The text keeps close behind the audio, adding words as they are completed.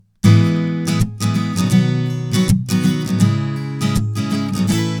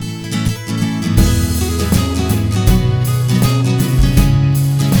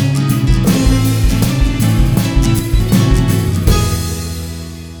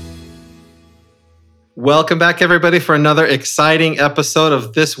Welcome back, everybody, for another exciting episode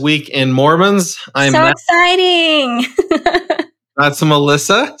of This Week in Mormons. I'm so exciting. That's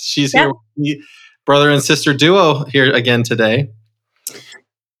Melissa. She's here with me, brother and sister duo here again today.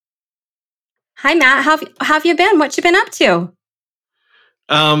 Hi, Matt. How have you been? What you been up to?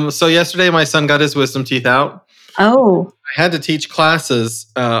 So yesterday, my son got his wisdom teeth out. Oh. I had to teach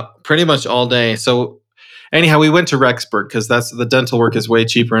classes pretty much all day. So anyhow, we went to Rexburg because the dental work is way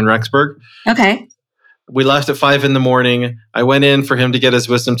cheaper in Rexburg. Okay. We left at 5 a.m. I went in for him to get his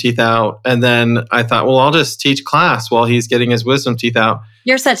wisdom teeth out. And then I thought, well, I'll just teach class while he's getting his wisdom teeth out.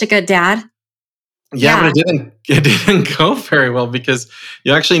 You're such a good dad. Yeah, but it didn't go very well because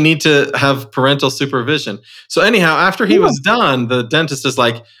you actually need to have parental supervision. So anyhow, after he was done, the dentist is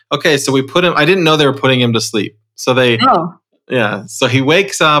like, okay, so we put him, I didn't know they were putting him to sleep. So so he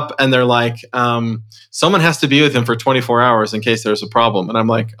wakes up and they're like, someone has to be with him for 24 hours in case there's a problem. And I'm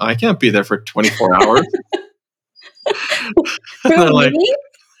like, I can't be there for 24 hours. And they're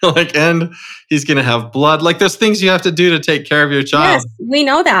like, and he's going to have blood. Like there's things you have to do to take care of your child. Yes, we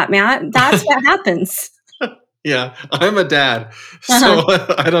know that, Matt. That's what happens. Yeah, I'm a dad. So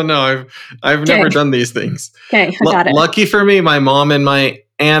I don't know. I've never done these things. Okay, I got it. Lucky for me, my mom and my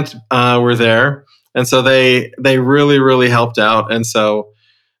aunt were there. And so they really, really helped out. And so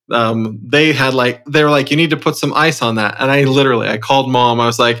they were like, you need to put some ice on that. And I called mom. I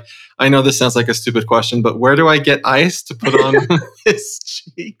was like, I know this sounds like a stupid question, but where do I get ice to put on his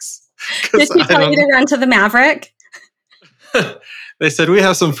cheeks? Did she tell you to run to the Maverick? They said, we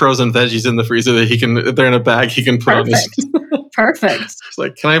have some frozen veggies in the freezer that they're in a bag he can put on his Perfect. It's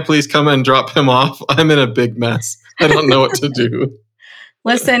like, can I please come and drop him off? I'm in a big mess. I don't know what to do.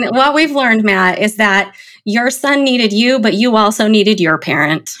 Listen, what we've learned, Matt, is that your son needed you, but you also needed your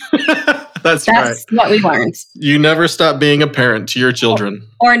parent. That's right. What we learned. You never stop being a parent to your children.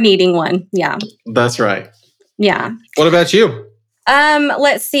 Or needing one. Yeah. That's right. Yeah. What about you?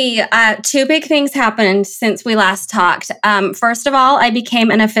 Let's see. Two big things happened since we last talked. First of all, I became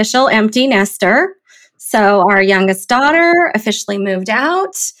an official empty nester. So our youngest daughter officially moved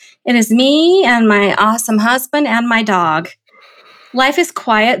out. It is me and my awesome husband and my dog. Life is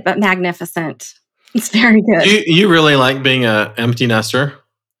quiet but magnificent. It's very good. You really like being an empty nester?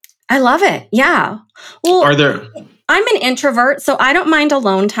 I love it. Yeah. Well, I'm an introvert, so I don't mind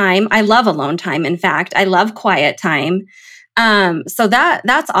alone time. I love alone time. In fact, I love quiet time. So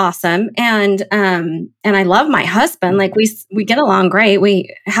that's awesome. And I love my husband. Like we get along great.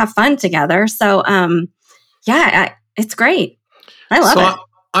 We have fun together. So, it's great. I love it.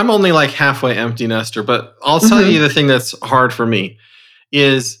 I'm only like halfway empty nester, but I'll tell you the thing that's hard for me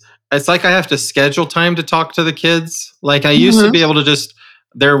is it's like I have to schedule time to talk to the kids. Like I used to be able to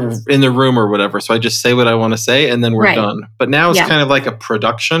they're in the room or whatever. So I just say what I want to say and then we're done. But now it's kind of like a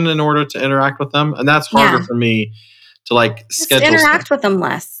production in order to interact with them. And that's harder for me to schedule. Just interact with them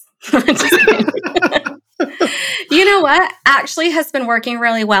less. You know what actually has been working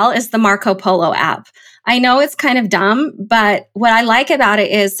really well is the Marco Polo app. I know it's kind of dumb, but what I like about it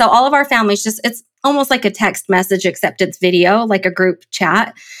is, so all of our families it's almost like a text message, except it's video, like a group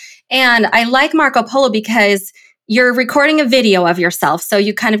chat. And I like Marco Polo because you're recording a video of yourself. So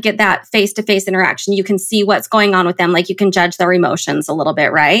you kind of get that face-to-face interaction. You can see what's going on with them. Like you can judge their emotions a little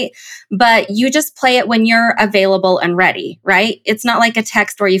bit, right? But you just play it when you're available and ready, right? It's not like a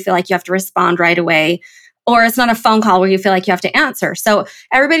text where you feel like you have to respond right away. Or it's not a phone call where you feel like you have to answer. So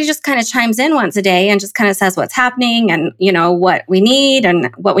everybody just kind of chimes in once a day and just kind of says what's happening and, what we need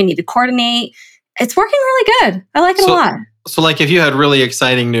and what we need to coordinate. It's working really good. I like it a lot. So if you had really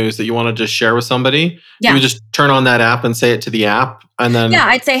exciting news that you want to just share with somebody, you would just turn on that app and say it to the app. And then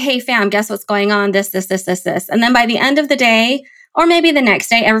I'd say, hey, fam, guess what's going on? This. And then by the end of the day, or maybe the next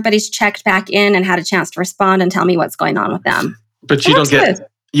day, everybody's checked back in and had a chance to respond and tell me what's going on with them. But you don't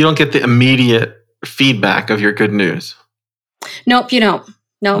get the immediate feedback of your good news. Nope, you don't.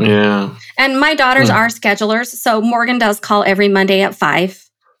 Nope. Yeah. And my daughters are schedulers. So Morgan does call every Monday at 5.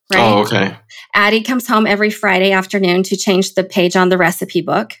 Right? Oh, okay. Addie comes home every Friday afternoon to change the page on the recipe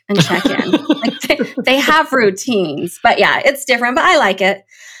book and check in. They have routines. But yeah, it's different, but I like it.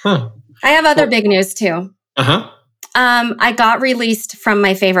 Huh. I have other big news too. Uh-huh. I got released from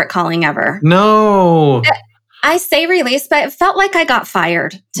my favorite calling ever. No. I say released, but it felt like I got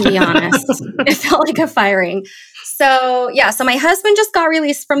fired, to be honest. It felt like a firing. So my husband just got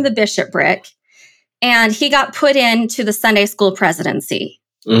released from the bishopric and he got put into the Sunday school presidency.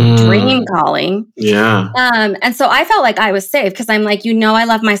 Dream calling. Yeah. And so I felt like I was safe because I'm like, I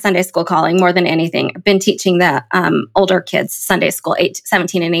love my Sunday school calling more than anything. I've been teaching the older kids Sunday school,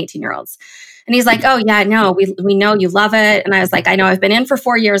 17 and 18-year-olds. And he's like, oh yeah, no, we know you love it. And I was like, I know I've been in for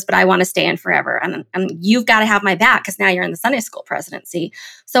 4 years, but I want to stay in forever. And you've got to have my back because now you're in the Sunday school presidency.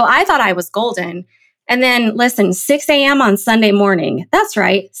 So I thought I was golden. And then listen, 6 a.m. on Sunday morning. That's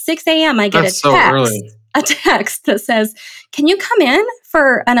right. 6 a.m. I get a text that says, can you come in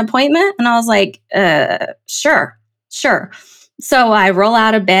for an appointment? And I was like, sure. So I roll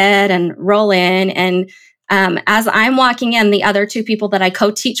out of bed and roll in. And as I'm walking in, the other 2 people that I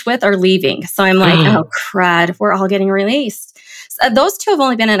co-teach with are leaving. So I'm like, oh, crud, we're all getting released. So those 2 have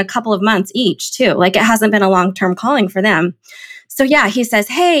only been in a couple of months each, too. Like it hasn't been a long-term calling for them. So yeah, he says,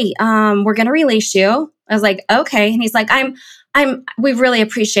 hey, we're going to release you. I was like, okay. And he's like, we really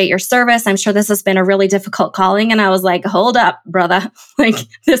appreciate your service. I'm sure this has been a really difficult calling. And I was like, hold up, brother. Like,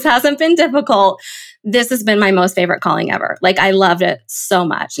 this hasn't been difficult. This has been my most favorite calling ever. Like, I loved it so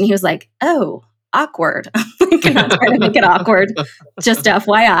much. And he was like, oh, awkward. I'm not trying to make it awkward. Just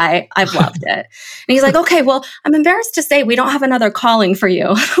FYI, I've loved it. And he's like, okay, well, I'm embarrassed to say we don't have another calling for you.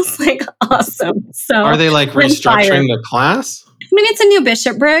 I was like, awesome. So are they like restructuring the class? I mean, it's a new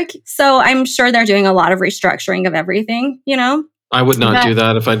bishopric, so I'm sure they're doing a lot of restructuring of everything, I would not do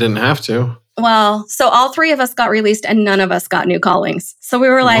that if I didn't have to. Well, so all 3 of us got released and none of us got new callings. So we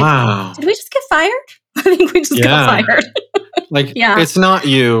were like, wow. Did we just get fired? I think we just got fired. It's not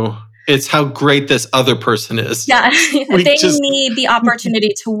you. It's how great this other person is. Yeah, they need the opportunity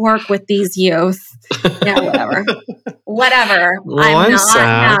to work with these youth. Yeah, whatever. Well, I'm not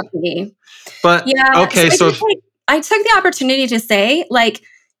sad. Happy. But, okay, so I took the opportunity to say, like,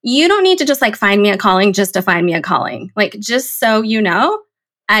 you don't need to just like find me a calling just to find me a calling. Like, just so you know,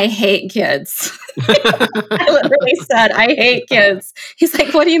 I hate kids. I literally said, I hate kids. He's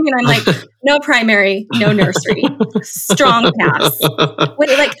like, what do you mean? I'm like, no primary, no nursery, strong pass.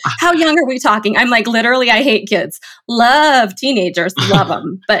 Wait, like, how young are we talking? I'm like, literally, I hate kids. Love teenagers, love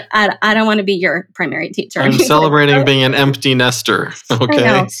them. But I don't want to be your primary teacher. I'm celebrating being an empty nester.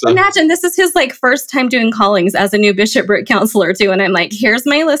 Okay. So. Imagine this is his like first time doing callings as a new bishopric counselor too. And I'm like, here's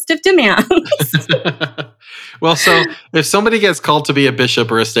my list of demands. Well, so if somebody gets called to be a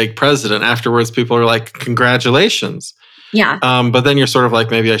bishop or a stake president, afterwards people are like, congratulations. Yeah. But then you're sort of like,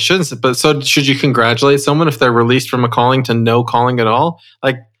 maybe I shouldn't. But so should you congratulate someone if they're released from a calling to no calling at all?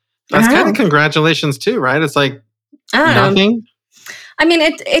 Like, that's kind of congratulations too, right? It's like nothing. I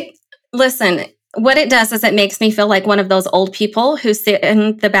mean, listen, what it does is it makes me feel like one of those old people who sit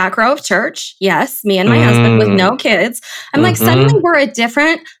in the back row of church. Yes, me and my husband with no kids. I'm like, suddenly we're a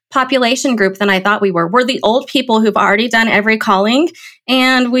different population group than I thought we were. We're the old people who've already done every calling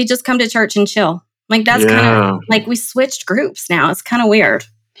and we just come to church and chill. Like that's kind of like we switched groups now. It's kind of weird.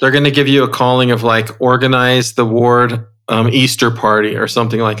 They're going to give you a calling of like organize the ward Easter party or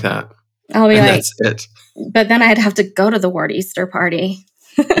something like that. I'll be like, that's it. But then I'd have to go to the ward Easter party.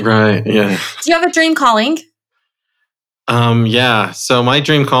 Right. Yeah. Do you have a dream calling? Yeah. So my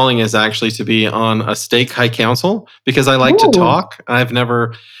dream calling is actually to be on a stake high council because I like to talk.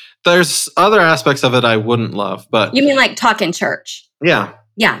 There's other aspects of it I wouldn't love, but you mean like talk in church? Yeah.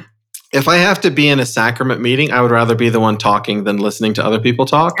 Yeah. If I have to be in a sacrament meeting, I would rather be the one talking than listening to other people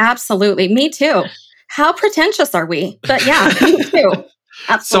talk. Absolutely. Me too. How pretentious are we? But yeah, me too.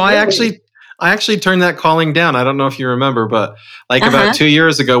 Absolutely. So I actually turned that calling down. I don't know if you remember, but like about 2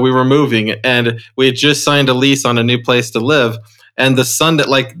 years ago, we were moving and we had just signed a lease on a new place to live. And the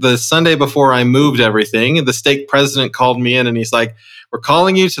Sunday before I moved everything, the stake president called me in and he's like, we're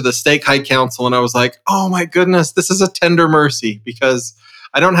calling you to the stake high council. And I was like, oh my goodness, this is a tender mercy because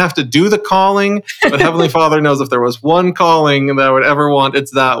I don't have to do the calling, but Heavenly Father knows if there was one calling that I would ever want,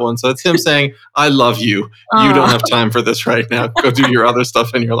 it's that one. So it's him saying, I love you. You don't have time for this right now. Go do your other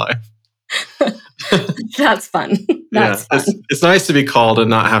stuff in your life. That's fun. That's fun. It's nice to be called and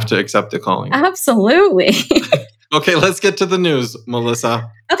not have to accept the calling. Absolutely. Okay, let's get to the news,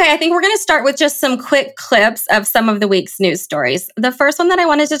 Melissa. Okay, I think we're going to start with just some quick clips of some of the week's news stories. The first one that I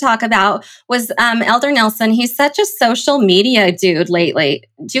wanted to talk about was Elder Nelson. He's such a social media dude lately.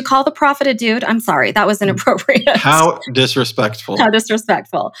 Do you call the prophet a dude? I'm sorry, that was inappropriate. How disrespectful. How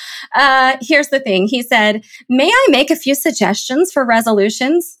disrespectful. Here's the thing. He said, may I make a few suggestions for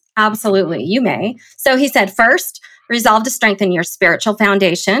resolutions? Absolutely, you may. So he said, first, resolve to strengthen your spiritual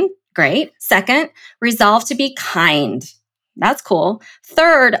foundation. Great. Second, resolve to be kind. That's cool.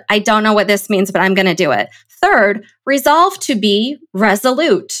 Third, I don't know what this means, but I'm going to do it. Third, resolve to be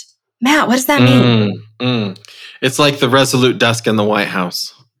resolute. Matt, what does that mean? It's like the resolute desk in the White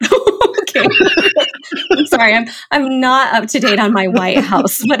House. Okay. I'm sorry. I'm not up to date on my White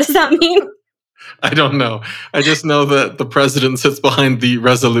House. What does that mean? I don't know. I just know that the president sits behind the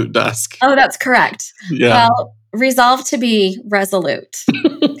resolute desk. Oh, that's correct. Yeah. Well, resolve to be resolute.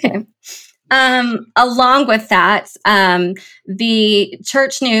 Okay. Along with that, the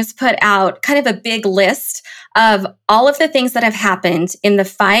Church News put out kind of a big list of all of the things that have happened in the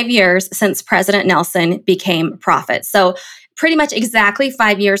 5 years since President Nelson became prophet. So pretty much exactly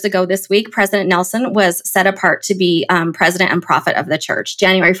 5 years ago this week, President Nelson was set apart to be president and prophet of the church,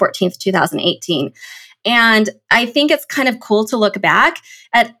 January 14th, 2018. And I think it's kind of cool to look back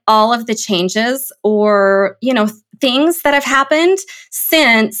at all of the changes or, things that have happened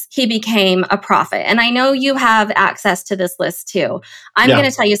since he became a prophet. And I know you have access to this list too. I'm going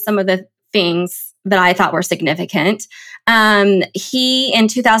to tell you some of the things that I thought were significant. In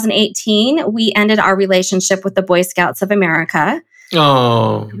 2018, we ended our relationship with the Boy Scouts of America.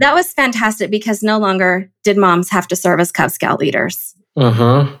 Oh. That was fantastic because no longer did moms have to serve as Cub Scout leaders. There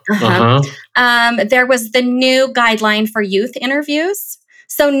was the new guideline for youth interviews.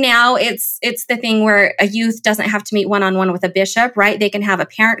 So now it's the thing where a youth doesn't have to meet one-on-one with a bishop, right? They can have a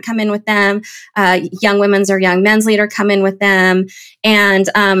parent come in with them, young women's or young men's leader come in with them, and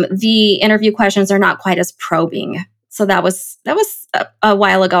the interview questions are not quite as probing. So that was a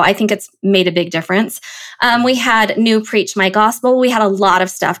while ago. I think it's made a big difference. We had new Preach My Gospel. We had a lot of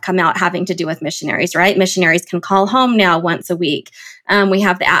stuff come out having to do with missionaries, right? Missionaries can call home now once a week. We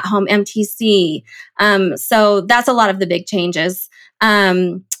have the at-home MTC. So that's a lot of the big changes.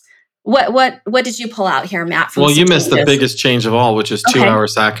 What did you pull out here, Matt? Well, you missed the biggest change of all, which is 2-hour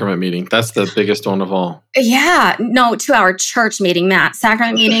sacrament meeting. That's the biggest one of all. Yeah. No, 2-hour church meeting, Matt.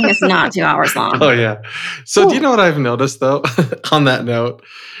 Sacrament meeting is not 2 hours long. Oh, yeah. So do you know what I've noticed, though, on that note?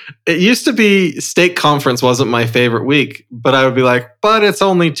 It used to be stake conference wasn't my favorite week, but I would be like, but it's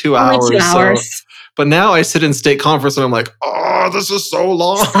only 2 hours. 2 hours. So. But now I sit in stake conference and I'm like, oh, this is so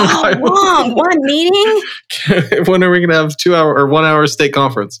long. So long. One meeting? When are we going to have 2 hour or 1 hour stake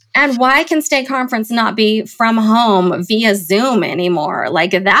conference? And why can stake conference not be from home via Zoom anymore?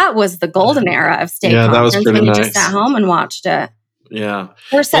 Like that was the golden era of stake conference. That was pretty when nice. You just sat home and watched it. Yeah.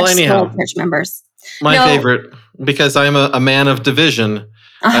 We're such spoiled church members. My favorite, because I'm a man of division.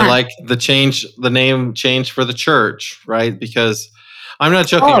 I like the name change for the church, right? Because I'm not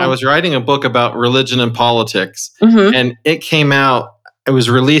joking. I was writing a book about religion and politics, and it came out, it was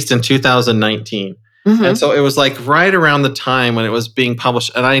released in 2019. And so it was like right around the time when it was being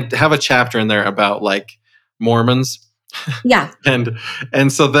published. And I have a chapter in there about like Mormons. Yeah.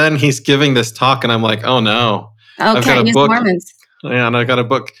 and so then he's giving this talk and I'm like, oh no. Okay, I've got a book. Mormons. Yeah, and I got a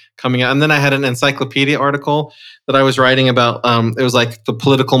book coming out. And then I had an encyclopedia article that I was writing about. It was like the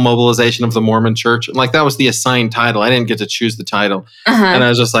political mobilization of the Mormon church. And like that was the assigned title. I didn't get to choose the title. And I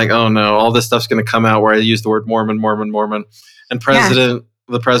was just like, oh no, all this stuff's going to come out where I use the word Mormon. And the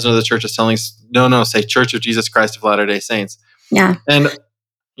president of the church is telling us, no, say Church of Jesus Christ of Latter-day Saints. Yeah. And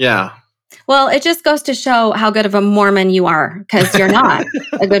yeah. Well, it just goes to show how good of a Mormon you are, because you're not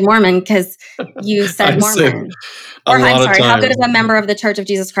a good Mormon because you said Mormon. Or I'm sorry, how good of a member of the Church of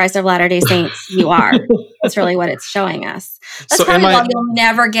Jesus Christ of Latter-day Saints you are. That's really what it's showing us. That's probably why you'll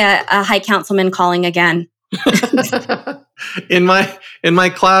never get a high councilman calling again. In my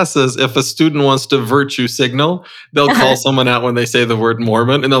classes, if a student wants to virtue signal, they'll call someone out when they say the word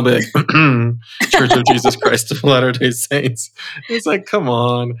Mormon, and they'll be like, Church of Jesus Christ of Latter-day Saints. It's like, come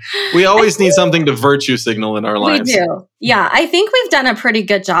on. We always need something to virtue signal in our lives. We do. Yeah, I think we've done a pretty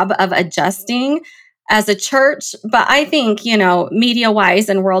good job of adjusting as a church, but I think, media-wise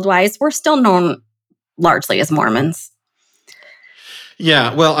and world-wise, we're still known largely as Mormons.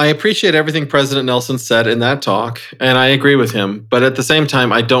 Yeah, well, I appreciate everything President Nelson said in that talk, and I agree with him. But at the same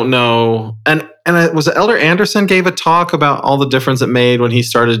time, I don't know. And it was Elder Anderson gave a talk about all the difference it made when he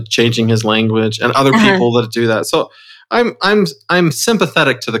started changing his language, and other people that do that. So I'm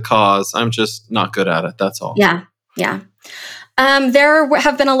sympathetic to the cause. I'm just not good at it. That's all. Yeah. There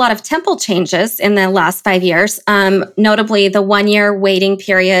have been a lot of temple changes in the last 5 years. Notably, the 1-year waiting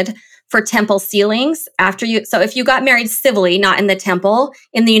period for temple sealings so if you got married civilly, not in the temple,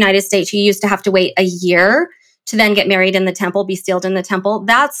 in the United States, you used to have to wait a year to then get married in the temple, be sealed in the temple.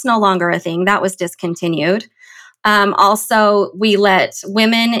 That's no longer a thing. That was discontinued. Also, we let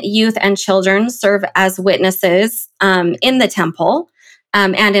women, youth, and children serve as witnesses in the temple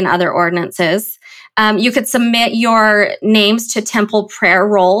and in other ordinances. You could submit your names to temple prayer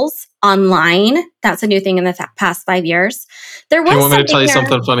rolls online. That's a new thing in the past 5 years. There was. You want me to tell you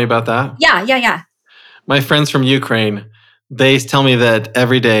something funny about that? Yeah. My friends from Ukraine, they tell me that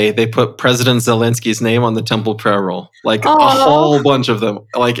every day they put President Zelensky's name on the temple prayer roll, like a whole bunch of them,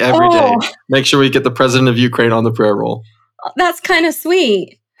 like every day. Make sure we get the president of Ukraine on the prayer roll. That's kind of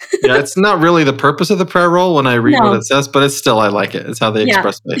sweet. Yeah, it's not really the purpose of the prayer roll when I read what No. it says, but it's still, I like it. It's how they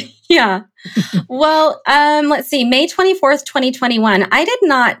express faith. Yeah. Well, let's see, May 24th, 2021. I did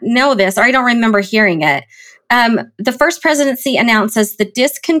not know this, or I don't remember hearing it. The First Presidency announces the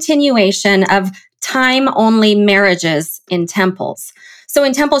discontinuation of time-only marriages in temples. So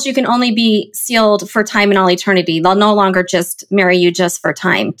in temples, you can only be sealed for time and all eternity. They'll no longer just marry you just for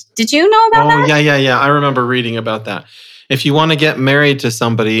time. Did you know about that? Yeah. I remember reading about that. If you want to get married to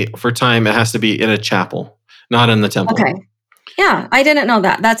somebody for time, it has to be in a chapel, not in the temple. Okay. Yeah, I didn't know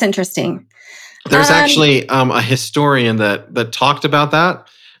that. That's interesting. There's actually a historian that talked about that.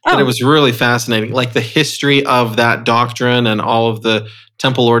 And it was really fascinating, like the history of that doctrine and all of the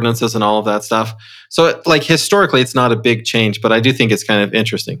temple ordinances and all of that stuff. So, like historically, it's not a big change, but I do think it's kind of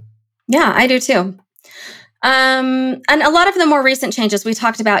interesting. Yeah, I do too. And a lot of the more recent changes we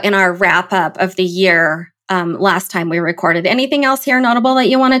talked about in our wrap up of the year last time we recorded. Anything else here notable that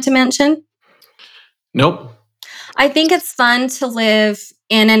you wanted to mention? Nope. I think it's fun to live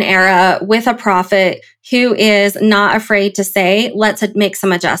in an era with a prophet who is not afraid to say, let's make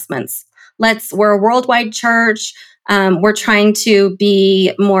some adjustments. We're a worldwide church. We're trying to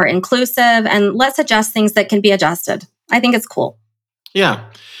be more inclusive, and let's adjust things that can be adjusted. I think it's cool. Yeah.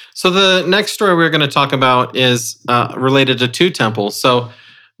 So the next story we're going to talk about is related to two temples. So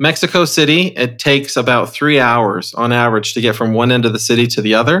Mexico City, it takes about 3 hours on average to get from one end of the city to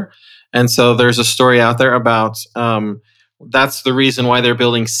the other. And so there's a story out there about that's the reason why they're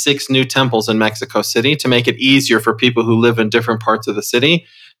building 6 new temples in Mexico City, to make it easier for people who live in different parts of the city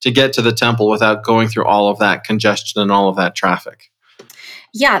to get to the temple without going through all of that congestion and all of that traffic.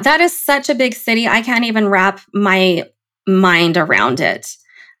 Yeah, that is such a big city. I can't even wrap my mind around it.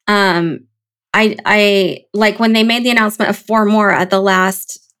 I like when they made the announcement of 4 more at the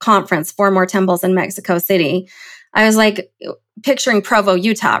last conference, 4 more temples in Mexico City. I was like picturing Provo,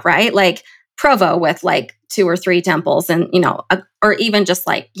 Utah, right? Like Provo with like 2 or 3 temples, and or even just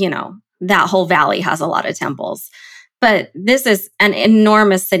like, that whole valley has a lot of temples. But this is an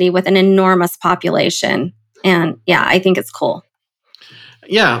enormous city with an enormous population. And yeah, I think it's cool.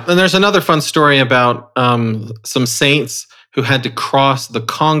 Yeah. And there's another fun story about some saints who had to cross the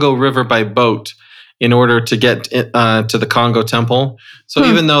Congo River by boat in order to get to the Congo temple. So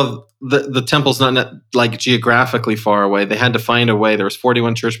even though the temple's not like geographically far away, they had to find a way. There was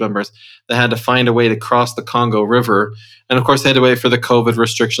 41 church members. They had to find a way to cross the Congo River. And of course, they had to wait for the COVID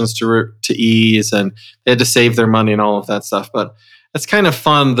restrictions to ease, and they had to save their money and all of that stuff. But it's kind of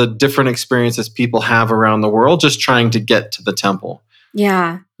fun, the different experiences people have around the world just trying to get to the temple.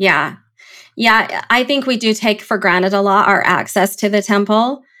 Yeah. I think we do take for granted a lot our access to the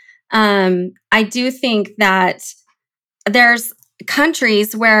temple. I do think that there's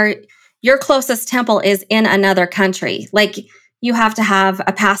countries where your closest temple is in another country. Like you have to have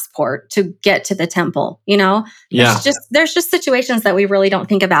a passport to get to the temple, Yeah. There's just situations that we really don't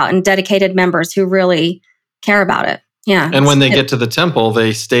think about, and dedicated members who really care about it. Yeah. And when they get to the temple,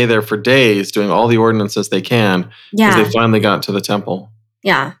 they stay there for days doing all the ordinances they can because they finally got to the temple.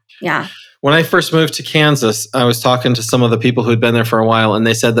 Yeah. When I first moved to Kansas, I was talking to some of the people who'd been there for a while, and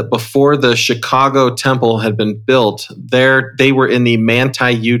they said that before the Chicago temple had been built, they were in the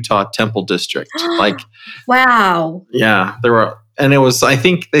Manti, Utah temple district. Wow. Yeah, there were, and it was, I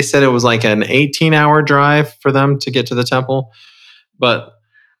think they said it was like an 18-hour drive for them to get to the temple. But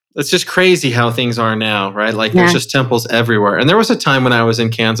it's just crazy how things are now, right? Like there's just temples everywhere. And there was a time when I was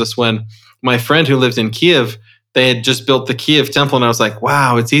in Kansas when my friend who lived in Kiev, they had just built the Kiev temple, and I was like,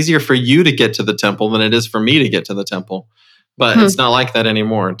 wow, it's easier for you to get to the temple than it is for me to get to the temple. But it's not like that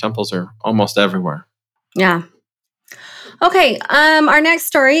anymore. Temples are almost everywhere. Yeah. Okay. Our next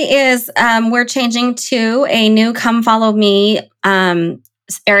story is we're changing to a new Come Follow Me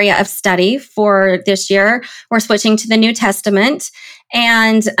area of study for this year. We're switching to the New Testament.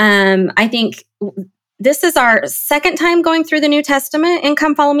 And I think this is our second time going through the New Testament in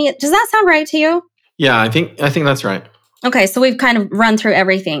Come Follow Me. Does that sound right to you? Yeah, I think that's right. Okay, so we've kind of run through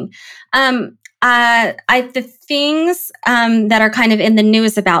everything. The things that are kind of in the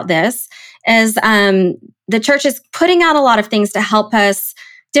news about this is the church is putting out a lot of things to help us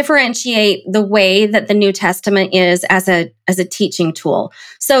differentiate the way that the New Testament is as a teaching tool.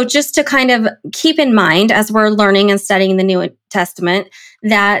 So just to kind of keep in mind as we're learning and studying the New Testament,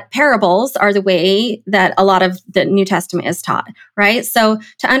 that parables are the way that a lot of the New Testament is taught, right? So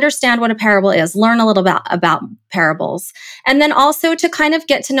to understand what a parable is, learn a little bit about parables. And then also to kind of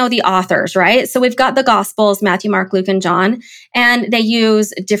get to know the authors, right? So we've got the Gospels, Matthew, Mark, Luke, and John, and they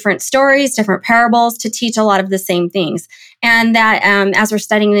use different stories, different parables to teach a lot of the same things. And that as we're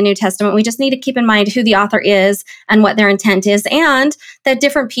studying the New Testament, we just need to keep in mind who the author is and what their intent Testament is, and that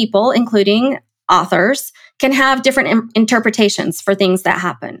different people, including authors, can have different interpretations for things that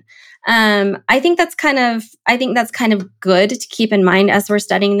happen. I think that's kind of good to keep in mind as we're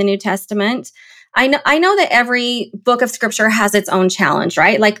studying the New Testament. I know that every book of scripture has its own challenge,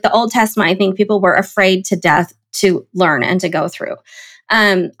 right? Like the Old Testament, I think people were afraid to death to learn and to go through.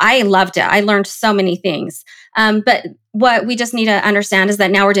 I loved it. I learned so many things. But what we just need to understand is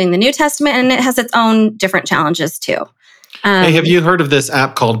that now we're doing the New Testament and it has its own different challenges too. Hey, have you heard of this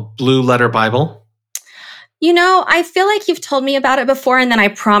app called Blue Letter Bible? I feel like you've told me about it before and then I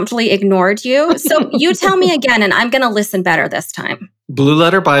promptly ignored you. So you tell me again and I'm going to listen better this time. Blue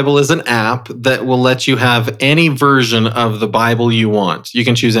Letter Bible is an app that will let you have any version of the Bible you want. You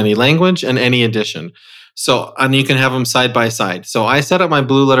can choose any language and any edition. So, and you can have them side by side. So I set up my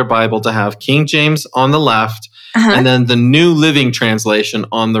Blue Letter Bible to have King James on the left and then the New Living Translation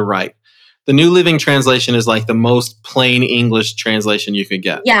on the right. The New Living Translation is like the most plain English translation you could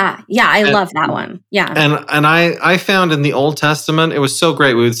get. Yeah, I love that one. Yeah. And I found in the Old Testament, it was so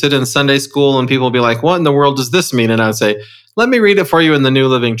great. We would sit in Sunday school and people would be like, what in the world does this mean? And I would say, let me read it for you in the New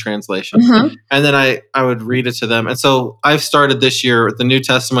Living Translation. And then I would read it to them. And so I've started this year with the New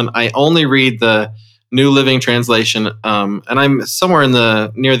Testament. I only read the New Living Translation. And I'm somewhere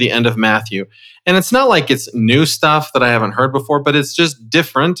near the end of Matthew. And it's not like it's new stuff that I haven't heard before, but it's just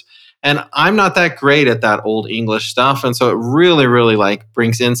different. And I'm not that great at that old English stuff. And so it really, really like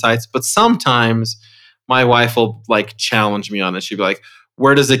brings insights. But sometimes my wife will like challenge me on it. She'd be like,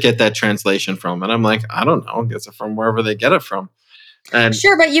 where does it get that translation from? And I'm like, I don't know. It gets it from wherever they get it from. And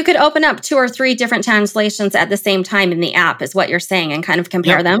sure, but you could open up 2 or 3 different translations at the same time in the app is what you're saying and kind of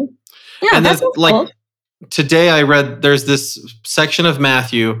compare them. Yeah, and that's like cool. Today I read there's this section of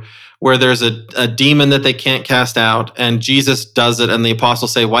Matthew where there's a demon that they can't cast out, and Jesus does it, and the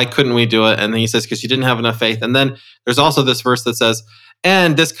apostles say, why couldn't we do it? And he says, because you didn't have enough faith. And then there's also this verse that says,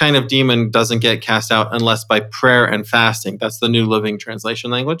 and this kind of demon doesn't get cast out unless by prayer and fasting. That's the New Living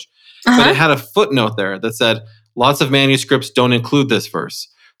Translation language. But it had a footnote there that said, lots of manuscripts don't include this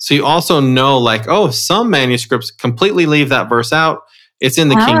verse. So you also know, like, some manuscripts completely leave that verse out. It's in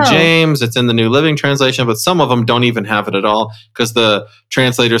the King James, it's in the New Living Translation, but some of them don't even have it at all because the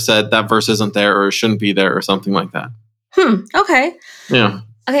translator said that verse isn't there or it shouldn't be there or something like that. Okay. Yeah.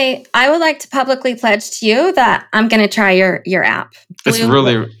 Okay, I would like to publicly pledge to you that I'm going to try your app.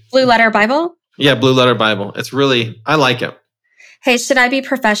 Blue Letter Bible? Yeah, Blue Letter Bible. It's really, I like it. Hey, should I be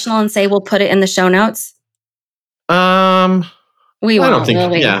professional and say we'll put it in the show notes? We won't. We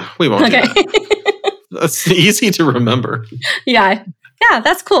won't. Yeah, we won't. Okay. Do that. That's easy to remember. Yeah,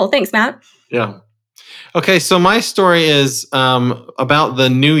 that's cool. Thanks, Matt. Yeah. Okay, so my story is about the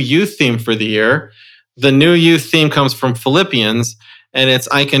new youth theme for the year. The new youth theme comes from Philippians, and it's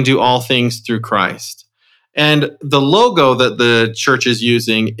I can do all things through Christ. And the logo that the church is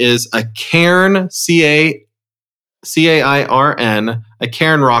using is a cairn, C-A-I-R-N, a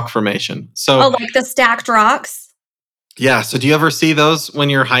cairn rock formation. So, like the stacked rocks? Yeah. So do you ever see those when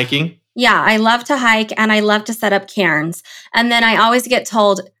you're hiking? Yeah, I love to hike and I love to set up cairns. And then I always get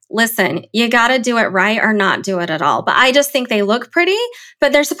told, listen, you got to do it right or not do it at all. But I just think they look pretty,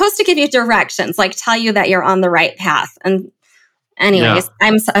 but they're supposed to give you directions, like tell you that you're on the right path. And anyways,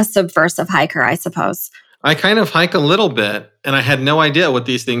 I'm a subversive hiker, I suppose. I kind of hike a little bit and I had no idea what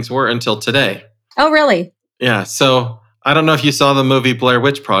these things were until today. Oh, really? Yeah. So I don't know if you saw the movie Blair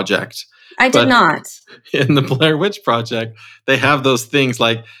Witch Project. I did not. In the Blair Witch Project, they have those things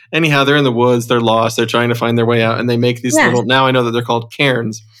like, anyhow, they're in the woods, they're lost, they're trying to find their way out, and they make these little, now I know that they're called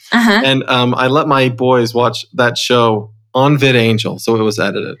cairns. And I let my boys watch that show on VidAngel, so it was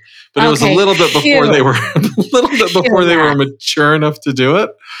edited. But it was a little bit before they were mature enough to do it.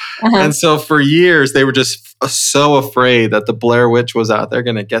 And so for years, they were just so afraid that the Blair Witch was out there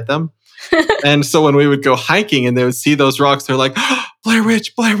going to get them. And so when we would go hiking and they would see those rocks, they're like, oh, Blair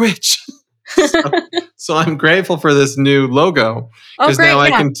Witch, Blair Witch. So I'm grateful for this new logo because now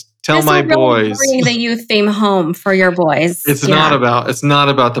I can tell my boys. Bring the youth theme home for your boys. It's not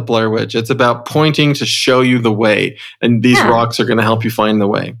about the Blair Witch. It's about pointing to show you the way, and these rocks are going to help you find the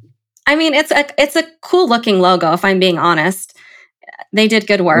way. I mean, it's a cool looking logo. If I'm being honest, they did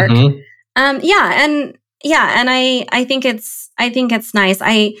good work. And I think it's nice.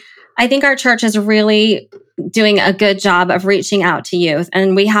 I think our church is really doing a good job of reaching out to youth,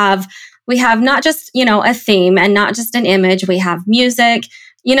 and we have not just, a theme and not just an image. We have music,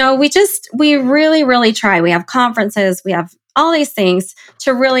 we really, really try. We have conferences, we have all these things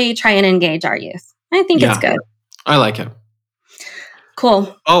to really try and engage our youth. I think it's good. I like it.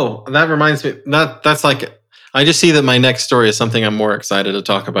 Cool. Oh, that reminds me, that's like, I just see that my next story is something I'm more excited to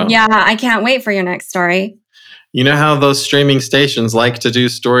talk about. Yeah, I can't wait for your next story. You know how those streaming stations like to do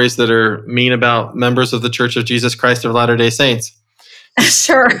stories that are mean about members of the Church of Jesus Christ of Latter-day Saints?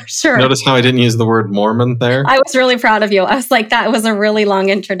 Sure. Notice how I didn't use the word Mormon there? I was really proud of you. I was like, that was a really long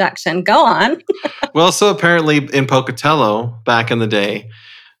introduction. Go on. Well, so apparently in Pocatello, back in the day,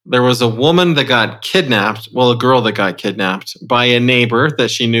 there was a woman that got kidnapped, a girl that got kidnapped by a neighbor that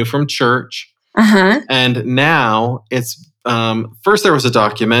she knew from church. Uh-huh. And now it's, first there was a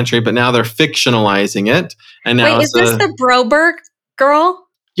documentary, but now they're fictionalizing it. And now Wait, is this the Broberg girl?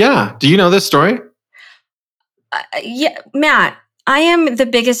 Yeah. Do you know this story? Yeah, Matt, I am the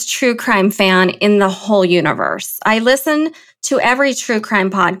biggest true crime fan in the whole universe. I listen to every true crime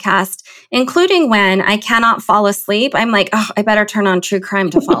podcast, including when I cannot fall asleep. I'm like, oh, I better turn on true crime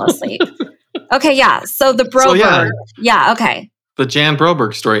to fall asleep. Okay, yeah. So the Broberg. Okay. The Jan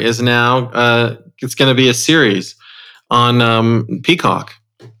Broberg story is now, it's going to be a series on Peacock.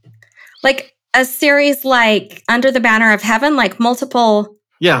 Like a series like Under the Banner of Heaven, like multiple.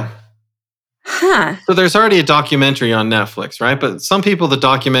 Yeah. Huh. So there's already a documentary on Netflix, right? But some people, the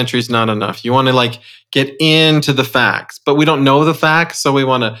documentary is not enough. You want to get into the facts, but we don't know the facts. So we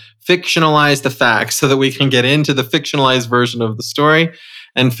want to fictionalize the facts so that we can get into the fictionalized version of the story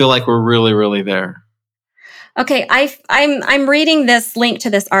and feel like we're really, really there. Okay, I'm reading this link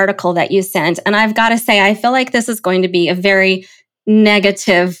to this article that you sent, and I've got to say, I feel like this is going to be a very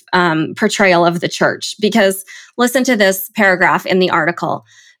negative portrayal of the church, because listen to this paragraph in the article.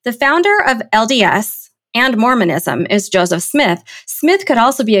 The founder of LDS and Mormonism is Joseph Smith. Smith could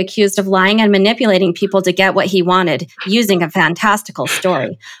also be accused of lying and manipulating people to get what he wanted using a fantastical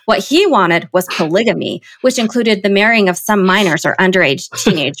story. What he wanted was polygamy, which included the marrying of some minors or underage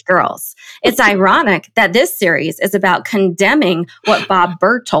teenage girls. It's ironic that this series is about condemning what Bob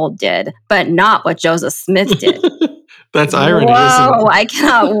Berthold did, but not what Joseph Smith did. That's irony, Whoa, isn't it? I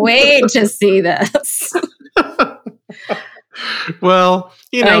cannot wait to see this. Well,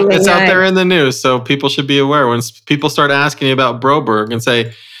 it's out there in the news, so people should be aware. When people start asking you about Broberg and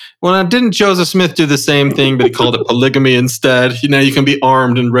say, well, didn't Joseph Smith do the same thing, but he called it polygamy instead? Now you can be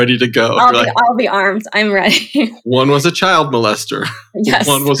armed and ready to go. I'll be armed. I'm ready. One was a child molester. Yes.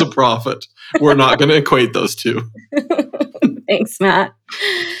 One was a prophet. We're not going to equate those two. Thanks, Matt.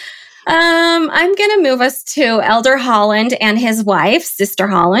 I'm going to move us to Elder Holland and his wife, Sister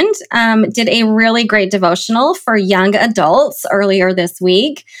Holland, did a really great devotional for young adults earlier this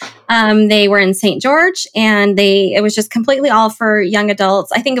week. They were in St. George, and it was just completely all for young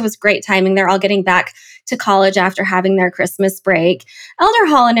adults. I think it was great timing. They're all getting back to college after having their Christmas break. Elder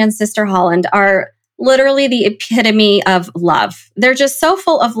Holland and Sister Holland are literally the epitome of love. They're just so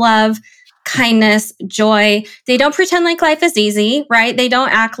full of love, kindness, joy. They don't pretend like life is easy, right? They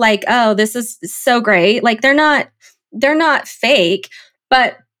don't act like, oh, this is so great. Like they're not fake,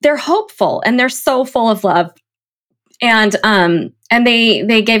 but they're hopeful and they're so full of love. And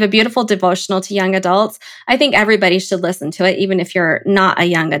they gave a beautiful devotional to young adults. I think everybody should listen to it, even if you're not a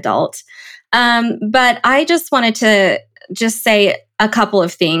young adult. But I just wanted to just say a couple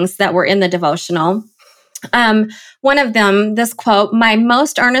of things that were in the devotional. One of them, this quote, "My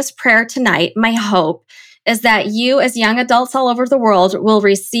most earnest prayer tonight, my hope, is that you as young adults all over the world will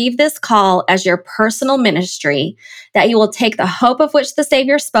receive this call as your personal ministry, that you will take the hope of which the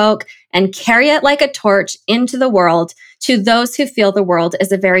Savior spoke and carry it like a torch into the world to those who feel the world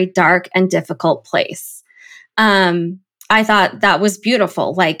is a very dark and difficult place." I thought that was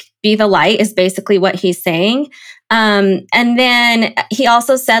beautiful. Like, be the light is basically what he's saying. And then he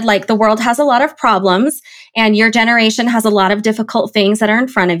also said, like, the world has a lot of problems and your generation has a lot of difficult things that are in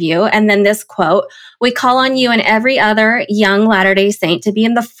front of you. And then this quote, "We call on you and every other young Latter-day Saint to be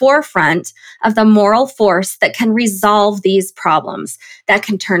in the forefront of the moral force that can resolve these problems, that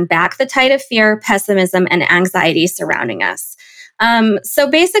can turn back the tide of fear, pessimism, and anxiety surrounding us." So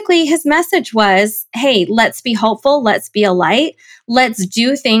basically his message was, hey, let's be hopeful. Let's be a light. Let's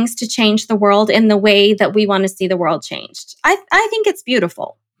do things to change the world in the way that we want to see the world changed. I think it's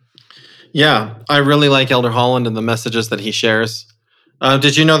beautiful. Yeah, I really like Elder Holland and the messages that he shares.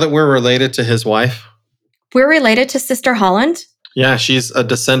 Did you know that we're related to his wife? We're related to Sister Holland? Yeah, she's a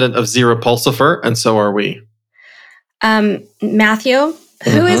descendant of Zerah Pulsifer, and so are we. Matthew,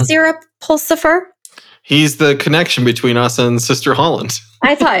 who is Zerah Pulsifer? He's the connection between us and Sister Holland.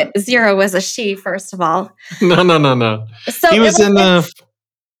 I thought Zerah was a she, first of all. No. So he was in the...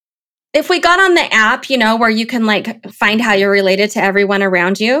 If we got on the app, where you can like find how you're related to everyone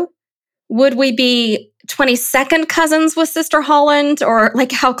around you, would we be 22nd cousins with Sister Holland, or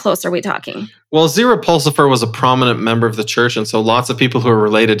like how close are we talking? Well, Zerah Pulsifer was a prominent member of the church, and so lots of people who are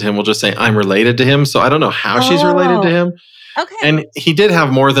related to him will just say, I'm related to him. So I don't know how she's related to him. Okay. And he did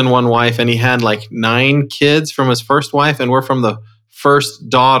have more than one wife, and he had like 9 kids from his first wife, and we're from the first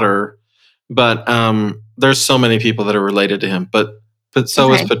daughter. But there's so many people that are related to him. But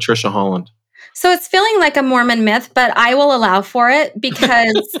so is Patricia Holland. So it's feeling like a Mormon myth, but I will allow for it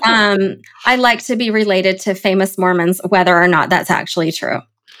because I like to be related to famous Mormons, whether or not that's actually true.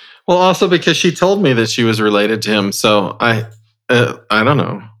 Well, also because she told me that she was related to him, so I don't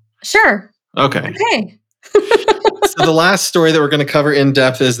know. Sure. Okay. So the last story that we're going to cover in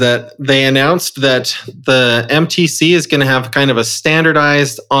depth is that they announced that the MTC is going to have kind of a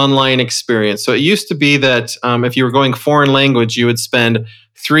standardized online experience. So it used to be that if you were going foreign language, you would spend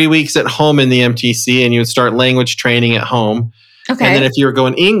 3 weeks at home in the MTC and you would start language training at home. Okay. And then if you're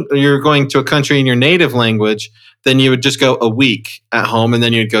going to a country in your native language, then you would just go a week at home and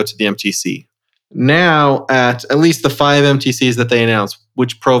then you'd go to the MTC. Now, at least the 5 MTCs that they announced,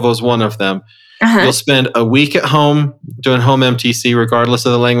 which Provo's one of them, you'll spend a week at home doing home MTC, regardless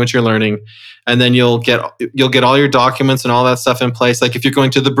of the language you're learning, and then you'll get all your documents and all that stuff in place. Like if you're going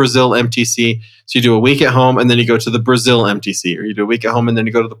to the Brazil MTC, so you do a week at home and then you go to the Brazil MTC, or you do a week at home and then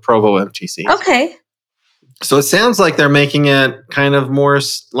you go to the Provo MTC. Okay. So it sounds like they're making it kind of more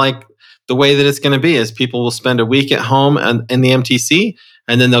like the way that it's going to be is people will spend a week at home in the MTC,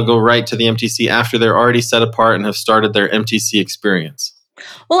 and then they'll go right to the MTC after they're already set apart and have started their MTC experience.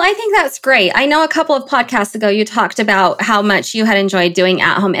 Well, I think that's great. I know a couple of podcasts ago, you talked about how much you had enjoyed doing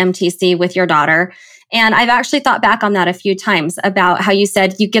at-home MTC with your daughter. And I've actually thought back on that a few times about how you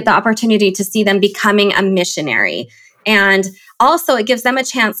said you get the opportunity to see them becoming a missionary. And also it gives them a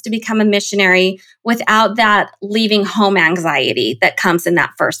chance to become a missionary without that leaving home anxiety that comes in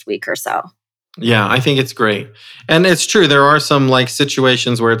that first week or so. Yeah, I think it's great. And it's true. There are some like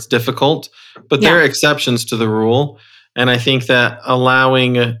situations where it's difficult, but there are exceptions to the rule. And I think that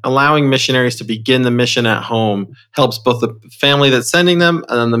allowing missionaries to begin the mission at home helps both the family that's sending them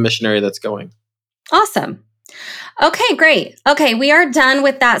and then the missionary that's going. Awesome. Okay, great. Okay, we are done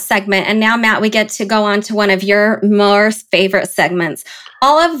with that segment. And now, Matt, we get to go on to one of your most favorite segments.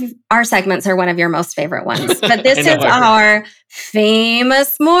 All of our segments are one of your most favorite ones. But this is our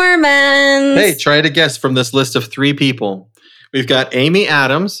famous Mormons. Hey, try to guess from this list of 3 people. We've got Amy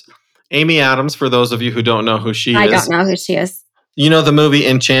Adams. Amy Adams, for those of you who don't know who she is. I don't know who she is. You know the movie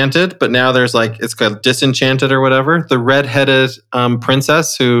Enchanted, but now there's it's called Disenchanted or whatever. The redheaded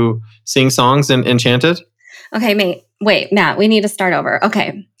princess who sings songs in Enchanted. Okay, wait, Matt, we need to start over.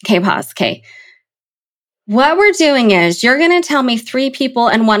 Okay, pause. Okay. What we're doing is you're going to tell me 3 people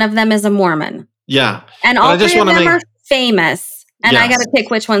and one of them is a Mormon. Yeah. And all 3 of them are famous. And I got to pick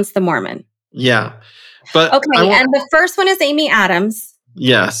which one's the Mormon. Yeah. But okay, and the first one is Amy Adams.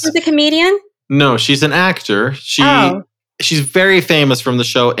 Yes. She's a comedian? No, she's an actor. She's very famous from the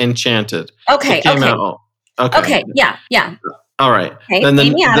show Enchanted. Okay. Okay. Yeah. All right. Okay. Then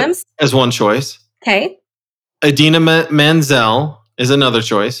Amy Adams as one choice. Okay. Idina Menzel is another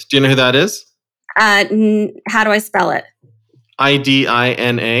choice. Do you know who that is? How do I spell it?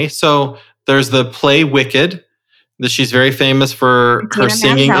 Idina. So there's the play Wicked. She's very famous for her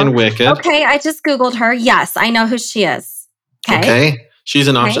singing in Wicked. Okay, I just Googled her. Yes, I know who she is. Okay. She's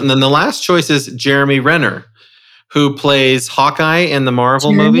an option. And then the last choice is Jeremy Renner, who plays Hawkeye in the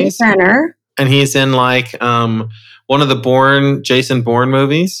Marvel movies. Renner. And he's in one of the Jason Bourne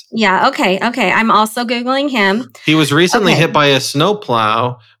movies. Yeah, okay. I'm also Googling him. He was recently hit by a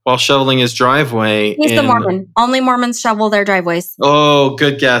snowplow while shoveling his driveway. He's the Mormon. Only Mormons shovel their driveways. Oh,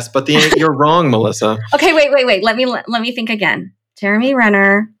 good guess. But you're wrong, Melissa. Okay, wait. Let me think again. Jeremy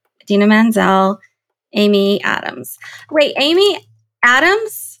Renner, Idina Menzel, Amy Adams. Wait, Amy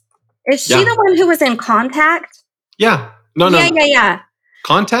Adams? Is she the one who was in Contact? Yeah. No. Yeah.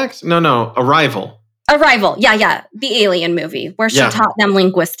 Contact? No. Arrival. Yeah. The alien movie where she taught them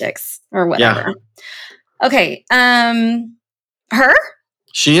linguistics or whatever. Yeah. Okay. Her?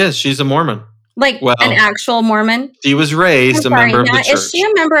 She is. She's a Mormon. An actual Mormon? She was raised a member of the church. Is she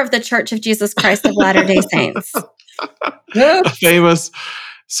a member of the Church of Jesus Christ of Latter-day Saints? Famous.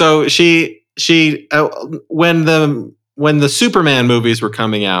 So she when the Superman movies were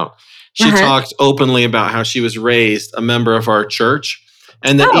coming out, she talked openly about how she was raised a member of our church.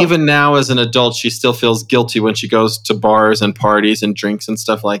 And that even now as an adult, she still feels guilty when she goes to bars and parties and drinks and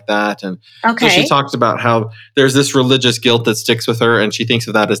stuff like that. And so she talked about how there's this religious guilt that sticks with her, and she thinks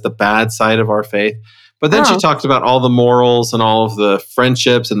of that as the bad side of our faith. But then she talked about all the morals and all of the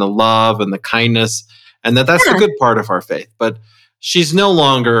friendships and the love and the kindness, and that's the good part of our faith. But she's no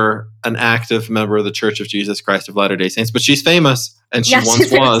longer an active member of the Church of Jesus Christ of Latter-day Saints, but she's famous, and she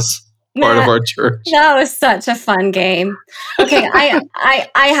once was. part of our church. That was such a fun game. Okay,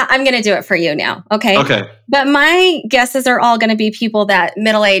 I'm going to do it for you now. Okay. Okay. But my guesses are all going to be people that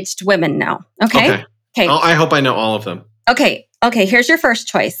middle-aged women know. Okay. Okay. Oh, I hope I know all of them. Okay. Here's your first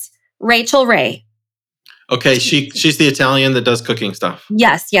choice, Rachel Ray. Okay, she's the Italian that does cooking stuff.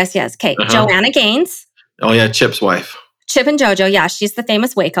 Yes. Okay, Joanna Gaines. Oh yeah, Chip's wife. Chip and JoJo. Yeah, she's the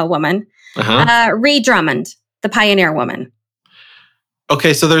famous Waco woman. Ree Drummond, the pioneer woman.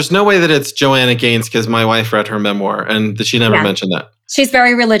 Okay, so there's no way that it's Joanna Gaines because my wife read her memoir and she never mentioned that. She's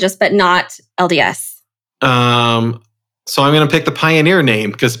very religious, but not LDS. So I'm going to pick the pioneer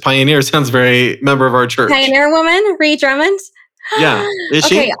name because pioneer sounds very member of our church. Pioneer woman, Ree Drummond. Yeah, is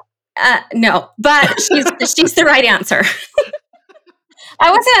she? No, but she's the right answer.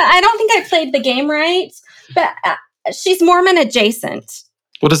 I don't think I played the game right, but she's Mormon adjacent.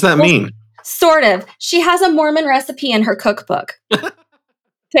 What does that mean? Sort of. She has a Mormon recipe in her cookbook.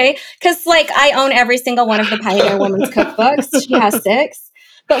 Okay? Because I own every single one of the Pioneer Woman's cookbooks. She has 6.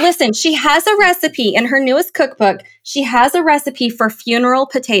 But listen, she has a recipe in her newest cookbook. She has a recipe for funeral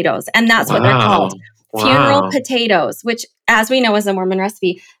potatoes, and that's what they're called. Funeral potatoes, which, as we know, is a Mormon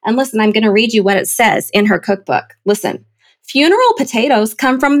recipe. And listen, I'm going to read you what it says in her cookbook. Listen. Funeral potatoes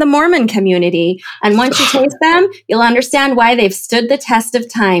come from the Mormon community, and once you taste them, you'll understand why they've stood the test of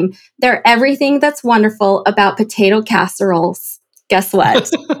time. They're everything that's wonderful about potato casseroles. Guess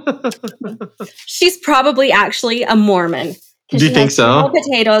what? She's probably actually a Mormon. Do you think so?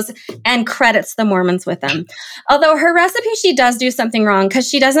 Potatoes and credits the Mormons with them. Although her recipe, she does do something wrong because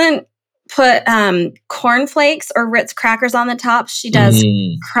she doesn't put cornflakes or Ritz crackers on the top. She does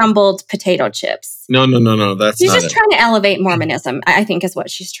crumbled potato chips. No. She's just trying to elevate Mormonism, I think is what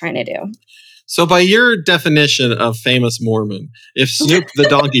she's trying to do. So by your definition of famous Mormon, if Snoop the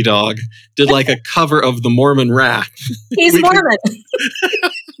Donkey Dog did a cover of the Mormon rap. He's Mormon.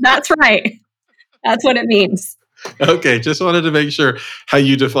 That's right. That's what it means. Okay, just wanted to make sure how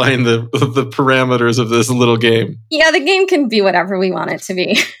you define the parameters of this little game. Yeah, the game can be whatever we want it to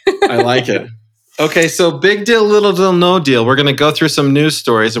be. I like it. Okay, so big deal, little deal, no deal. We're going to go through some news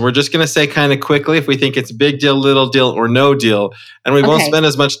stories, and we're just going to say kind of quickly if we think it's big deal, little deal, or no deal. And we won't spend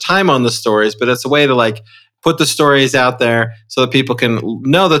as much time on the stories, but it's a way to put the stories out there so that people can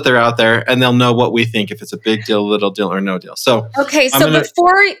know that they're out there, and they'll know what we think if it's a big deal, little deal, or no deal. So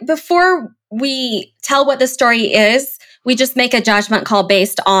before we tell what the story is, we just make a judgment call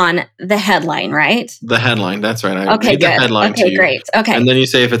based on the headline, right? The headline, that's right. I read the headline to you. Great. Okay. And then you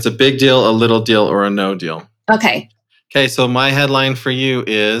say if it's a big deal, a little deal, or a no deal. Okay. Okay, so my headline for you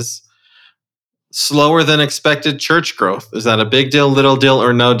is slower than expected church growth. Is that a big deal, little deal,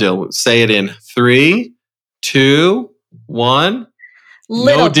 or no deal? Say it in 3, 2, 1.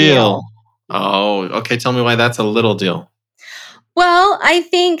 Little no deal. Oh, okay. Tell me why that's a little deal. Well, I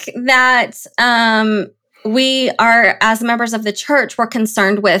think that we are, as members of the church, we're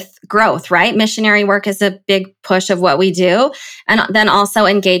concerned with growth, right? Missionary work is a big push of what we do, and then also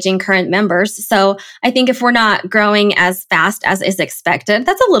engaging current members. So I think if we're not growing as fast as is expected,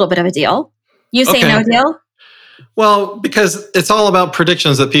 that's a little bit of a deal. You say no deal? Well, because it's all about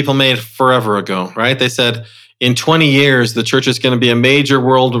predictions that people made forever ago, right? They said in 20 years, the church is going to be a major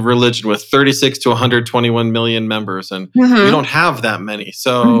world religion with 36 to 121 million members. And we don't have that many.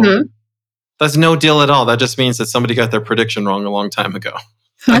 So that's no deal at all. That just means that somebody got their prediction wrong a long time ago.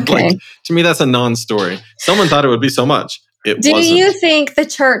 Okay. To me, that's a non-story. Someone thought it would be so much. It wasn't. Do you think the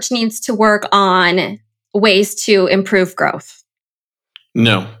church needs to work on ways to improve growth?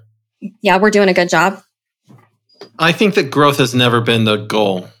 No. Yeah, we're doing a good job. I think that growth has never been the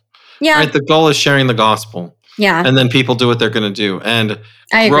goal. Yeah. Right? The goal is sharing the gospel. Yeah. And then people do what they're going to do. And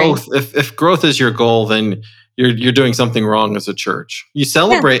I growth, agree. if growth is your goal, then you're doing something wrong as a church. You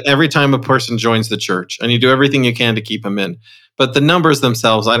celebrate every time a person joins the church, and you do everything you can to keep them in. But the numbers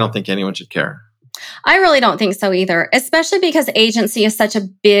themselves, I don't think anyone should care. I really don't think so either, especially because agency is such a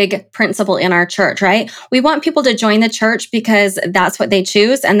big principle in our church, right? We want people to join the church because that's what they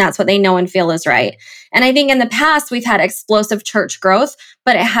choose and that's what they know and feel is right. And I think in the past, we've had explosive church growth,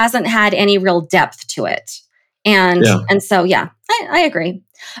 but it hasn't had any real depth to it. And so, I agree.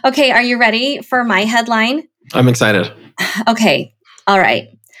 Okay, are you ready for my headline? I'm excited. Okay, all right.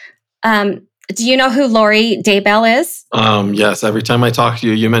 Do you know who Lori Daybell is? Yes, every time I talk to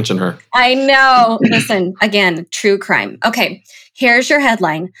you, you mention her. I know. Listen, again, true crime. Okay, here's your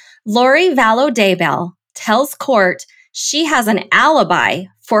headline. Lori Vallow Daybell tells court she has an alibi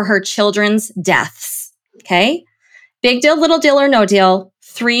for her children's deaths. Okay? Big deal, little deal, or no deal?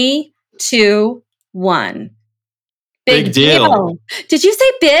 3, 2, 1. Big deal. Did you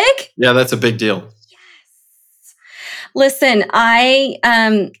say big? Yeah, that's a big deal. Listen, I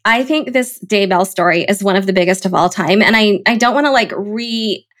think this Daybell story is one of the biggest of all time. And I don't want to like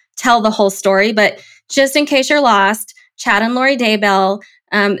retell the whole story, but just in case you're lost, Chad and Lori Daybell,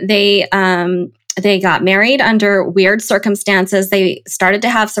 they got married under weird circumstances. They started to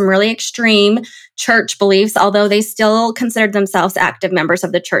have some really extreme church beliefs, although they still considered themselves active members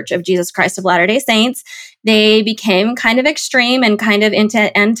of the Church of Jesus Christ of Latter-day Saints. They became kind of extreme and kind of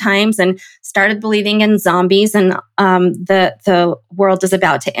into end times and started believing in zombies and the world is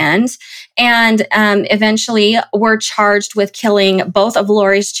about to end. And eventually were charged with killing both of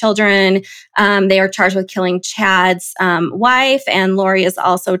Lori's children. They are charged with killing Chad's wife, and Lori is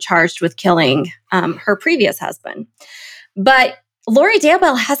also charged with killing her previous husband. But Lori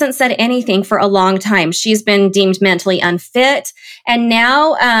Daybell hasn't said anything for a long time. She's been deemed mentally unfit. And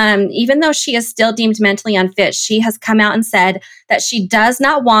now, even though she is still deemed mentally unfit, she has come out and said that she does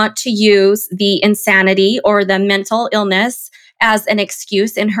not want to use the insanity or the mental illness as an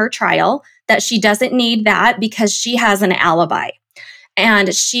excuse in her trial, that she doesn't need that because she has an alibi.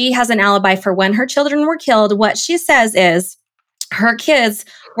 And she has an alibi for when her children were killed. What she says is, her kids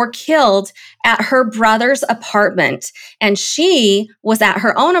were killed at her brother's apartment, and she was at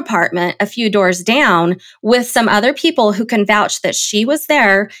her own apartment a few doors down with some other people who can vouch that she was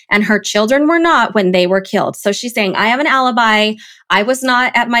there and her children were not when they were killed. So she's saying, I have an alibi. I was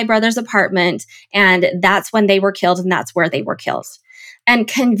not at my brother's apartment, and that's when they were killed, and that's where they were killed. And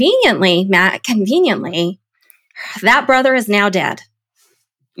conveniently, Matt, that brother is now dead.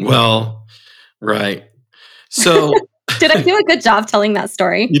 Well, right. So... Did I do a good job telling that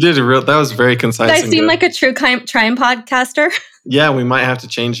story? You did that was very concise. Did I seem like a true crime podcaster? Yeah, we might have to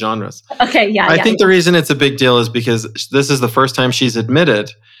change genres. Okay, yeah. I think the reason it's a big deal is because this is the first time she's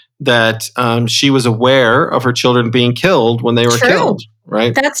admitted that she was aware of her children being killed when they were killed.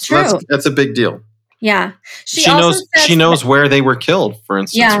 Right? That's true. So that's a big deal. Yeah, she knows where they were killed. For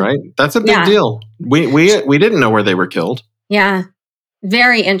instance, right? That's a big deal. We didn't know where they were killed. Yeah.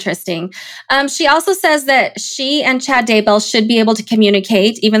 Very interesting. She also says that she and Chad Daybell should be able to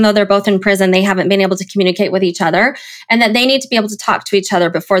communicate, even though they're both in prison. They haven't been able to communicate with each other, and that they need to be able to talk to each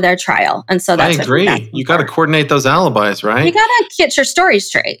other before their trial. And so that's I agree. You got to coordinate those alibis, right? You got to get your story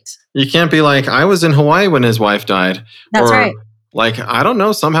straight. You can't be like, I was in Hawaii when his wife died. That's right. Like, I don't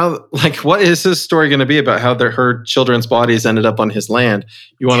know, somehow, like, what is his story going to be about how her children's bodies ended up on his land?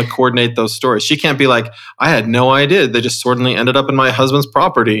 You want to coordinate those stories. She can't be like, I had no idea. They just suddenly ended up in my husband's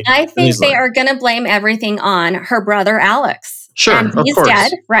property. I think they are going to blame everything on her brother, Alex. Sure, and he's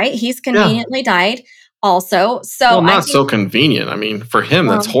dead, right? He's conveniently died also. So not so convenient. I mean, for him,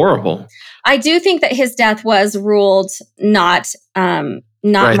 that's horrible. I do think that his death was ruled not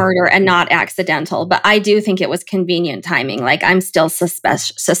murder and not accidental, but I do think it was convenient timing. Like, I'm still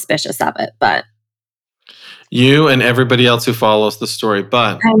suspicious of it, but you and everybody else who follows the story.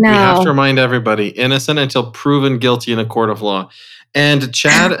 But we have to remind everybody, innocent until proven guilty in a court of law. And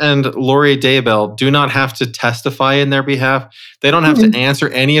Chad and Lori Daybell do not have to testify in their behalf. They don't have to answer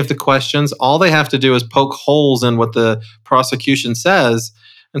any of the questions. All they have to do is poke holes in what the prosecution says.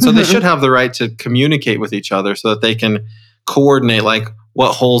 And so they should have the right to communicate with each other so that they can coordinate, like,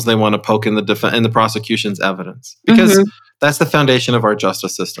 what holes they want to poke in the prosecution's evidence, because that's the foundation of our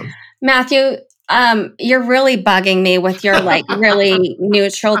justice system. Matthew, you're really bugging me with your like really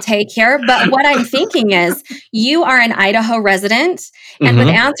neutral take here. But what I'm thinking is, you are an Idaho resident, and with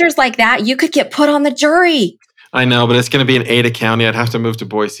answers like that, you could get put on the jury. I know, but it's going to be in Ada County. I'd have to move to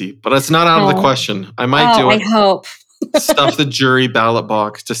Boise, but it's not out of the question. I might do it. I hope. Stuff the jury ballot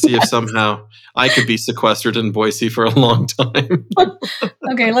box to see if somehow I could be sequestered in Boise for a long time.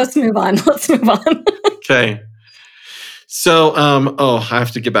 Okay, let's move on. Okay. So, I have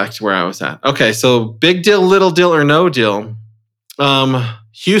to get back to where I was at. Okay, so big deal, little deal, or no deal.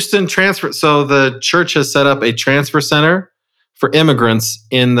 Houston transfer. So the church has set up a transfer center for immigrants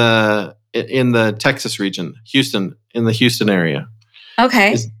in the Texas region, Houston, in the Houston area.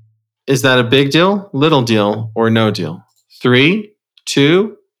 Okay. Is that a big deal, little deal, or no deal? 3,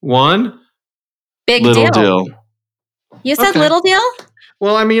 2, 1. Big little deal. You said little deal?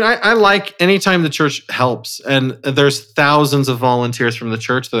 Well, I mean, I like anytime the church helps, and there's thousands of volunteers from the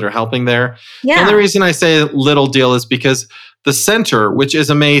church that are helping there. Yeah. The only reason I say little deal is because the center, which is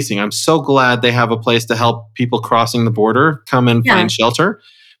amazing, I'm so glad they have a place to help people crossing the border come and find shelter,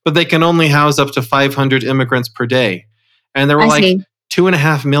 but they can only house up to 500 immigrants per day. And there were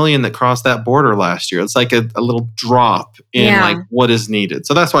 2.5 million that crossed that border last year. It's like a little drop in like what is needed.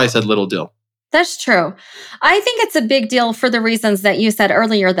 So that's why I said little deal. That's true. I think it's a big deal for the reasons that you said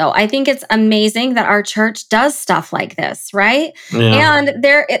earlier, though. I think it's amazing that our church does stuff like this, right? Yeah. And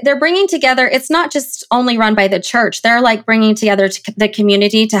they're bringing together. It's not just only run by the church. They're like bringing together the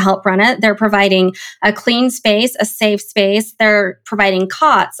community to help run it. They're providing a clean space, a safe space. They're providing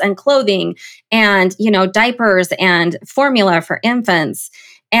cots and clothing, and diapers and formula for infants,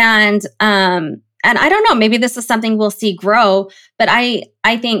 and I don't know. Maybe this is something we'll see grow, but I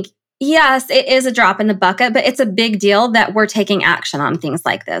think. Yes, it is a drop in the bucket, but it's a big deal that we're taking action on things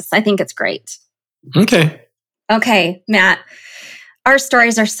like this. I think it's great. Okay, Matt, our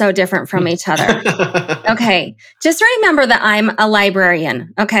stories are so different from each other. Okay, just remember that I'm a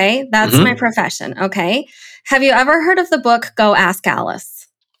librarian, okay? That's my profession, okay? Have you ever heard of the book Go Ask Alice?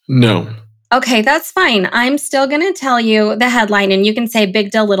 No. Okay, that's fine. I'm still going to tell you the headline, and you can say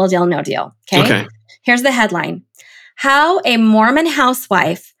big deal, little deal, no deal, okay? Here's the headline. How a Mormon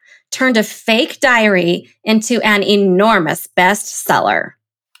housewife turned a fake diary into an enormous bestseller.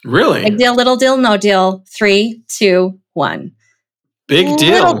 Really? Big deal, little deal, no deal. 3, 2, 1. Big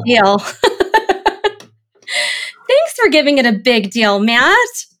deal. Little deal. Thanks for giving it a big deal,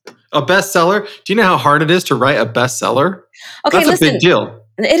 Matt. A bestseller? Do you know how hard it is to write a bestseller? Okay, That's a big deal.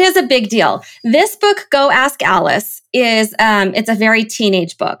 It is a big deal. This book, Go Ask Alice, is it's a very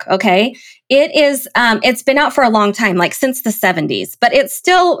teenage book, okay? It is it's been out for a long time, like since the 70s, but it's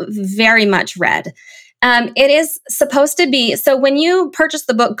still very much read. It is supposed to be, so when you purchase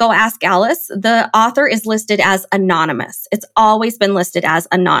the book, Go Ask Alice, the author is listed as anonymous. It's always been listed as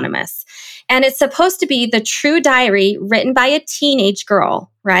anonymous. And it's supposed to be the true diary written by a teenage girl,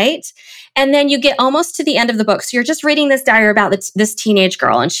 right? And then you get almost to the end of the book. So you're just reading this diary about this teenage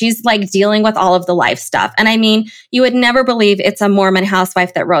girl, and she's like dealing with all of the life stuff. And I mean, you would never believe it's a Mormon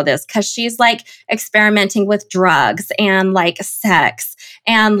housewife that wrote this, because she's like experimenting with drugs and like sex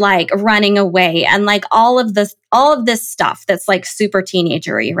and like running away and like all of this stuff that's like super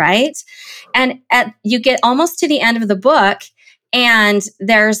teenagery, right? And you get almost to the end of the book, and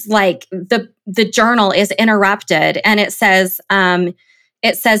there's like the journal is interrupted, and it says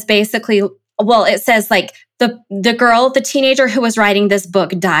basically, well, it says like the teenager who was writing this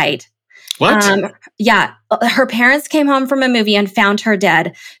book died. What? Yeah. Her parents came home from a movie and found her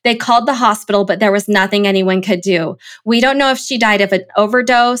dead. They called the hospital, but there was nothing anyone could do. We don't know if she died of an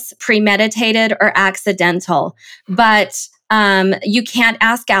overdose, premeditated, or accidental, but you can't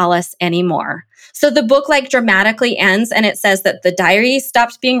ask Alice anymore. So the book like dramatically ends, and it says that the diary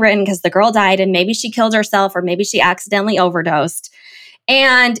stopped being written because the girl died, and maybe she killed herself, or maybe she accidentally overdosed.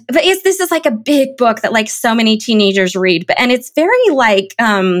 But this is like a big book that like so many teenagers read, and it's very like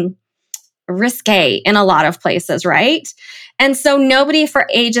risque in a lot of places, right? And so nobody for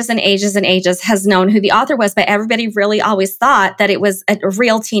ages and ages and ages has known who the author was, but everybody really always thought that it was a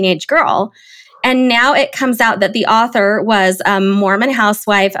real teenage girl. And now it comes out that the author was a Mormon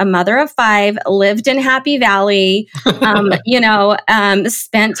housewife, a mother of 5, lived in Happy Valley,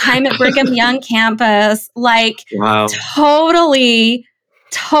 spent time at Brigham Young campus, like wow.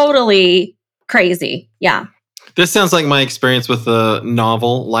 Totally crazy. Yeah. This sounds like my experience with the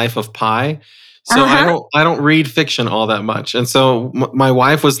novel Life of Pi. So I don't read fiction all that much. And so my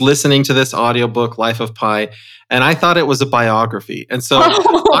wife was listening to this audiobook, Life of Pi, and I thought it was a biography. And so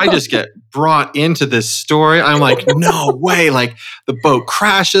I just get brought into this story. I'm like, no way. Like the boat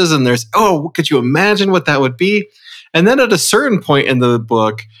crashes and could you imagine what that would be? And then at a certain point in the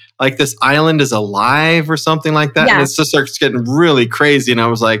book, like this island is alive or something like that. Yeah. And it just starts getting really crazy. And I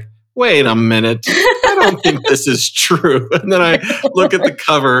was like, wait a minute. I don't think this is true. And then I look at the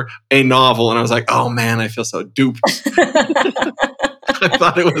cover, a novel, and I was like, oh man, I feel so duped. I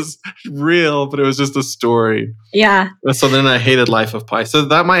thought it was real, but it was just a story. Yeah. So then I hated Life of Pi. So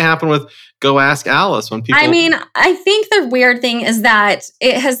that might happen with Go Ask Alice when people... I mean, I think the weird thing is that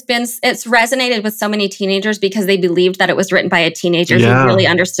it's resonated with so many teenagers because they believed that it was written by a teenager who really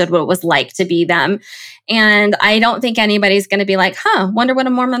understood what it was like to be them. And I don't think anybody's going to be like, wonder what a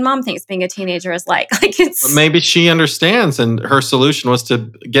Mormon mom thinks being a teenager is like. But maybe she understands, and her solution was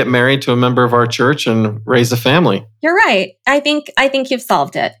to get married to a member of our church and raise a family. You're right. I think you've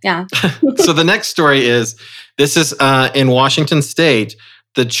solved it. Yeah. So the next story is, this is in Washington State.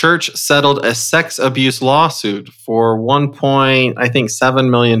 The church settled a sex abuse lawsuit for $1.7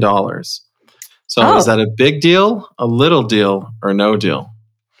 million. So is that a big deal, a little deal, or no deal?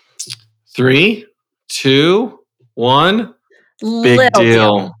 3, 2, 1. Big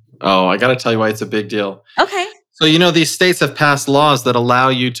deal. Oh, I got to tell you why it's a big deal. Okay. So, these states have passed laws that allow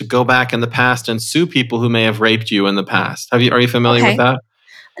you to go back in the past and sue people who may have raped you in the past. Are you familiar with that?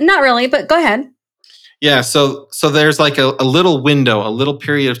 Not really, but go ahead. Yeah, so there's like a little window, a little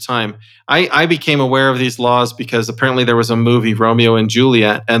period of time. I became aware of these laws because apparently there was a movie, Romeo and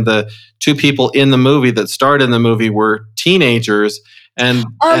Juliet, and the two people in the movie that starred in the movie were teenagers, and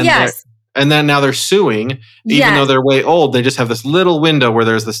Oh, and they're- yes. and then now they're suing, even though Yes. they're way old. They just have this little window where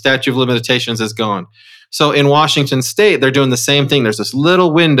there's the statute of limitations is gone. So in Washington State, they're doing the same thing. There's this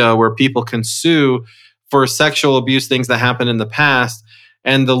little window where people can sue for sexual abuse things that happened in the past.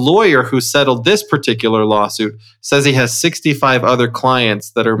 And the lawyer who settled this particular lawsuit says he has 65 other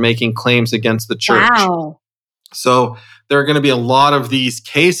clients that are making claims against the church. Wow. So there are going to be a lot of these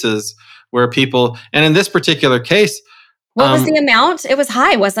cases where people, and in this particular case, What was the amount? It was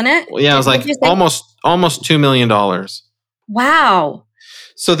high, wasn't it? yeah, it was like Did you say- almost $2 million. Wow.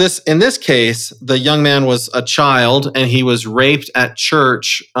 So in this case, the young man was a child and he was raped at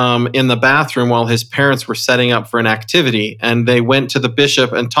church in the bathroom while his parents were setting up for an activity. And they went to the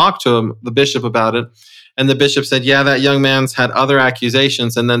bishop and talked to the bishop about it. And the bishop said, yeah, that young man's had other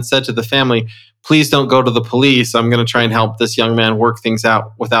accusations, and then said to the family, please don't go to the police. I'm going to try and help this young man work things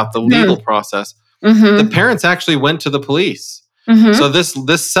out without the legal process. Mm-hmm. The parents actually went to the police. Mm-hmm. So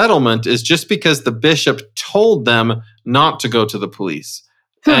this settlement is just because the bishop told them not to go to the police.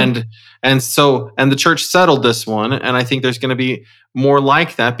 And the church settled this one, and I think there's going to be more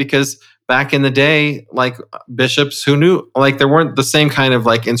like that, because back in the day, like bishops who knew, like there weren't the same kind of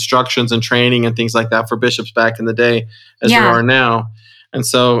like instructions and training and things like that for bishops back in the day as there are now. And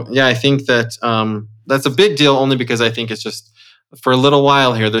so, yeah, I think that that's a big deal, only because I think it's just for a little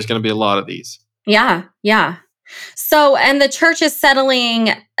while here, there's going to be a lot of these. Yeah, yeah. So, and the church is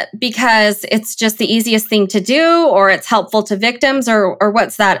settling because it's just the easiest thing to do, or it's helpful to victims, or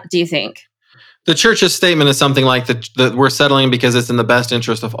what's that, do you think? The church's statement is something like that we're settling because it's in the best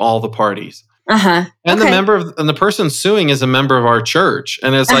interest of all the parties. Uh-huh. And the person suing is a member of our church.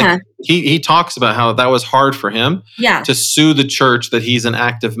 And it's like he talks about how that was hard for him to sue the church that he's an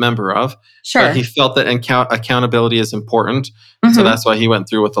active member of. Sure. But he felt that accountability is important. Mm-hmm. So that's why he went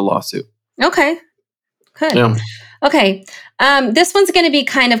through with the lawsuit. Okay. Good. Yeah. Okay. This one's going to be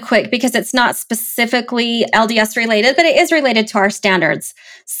kind of quick because it's not specifically LDS related, but it is related to our standards.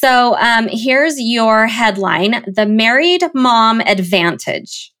 So here's your headline: The Married Mom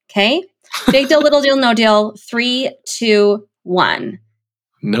Advantage. Okay. Big deal, little deal, no deal. 3, 2, 1.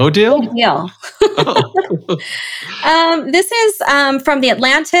 No deal? Big deal. This is from The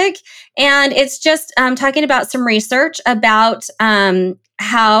Atlantic, and it's just talking about some research about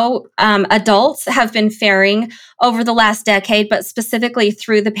how adults have been faring over the last decade, but specifically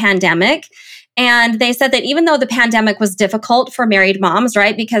through the pandemic. And they said that even though the pandemic was difficult for married moms,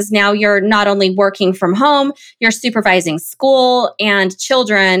 right? Because now you're not only working from home, you're supervising school and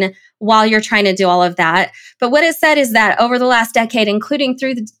children while you're trying to do all of that. But what it said is that over the last decade, including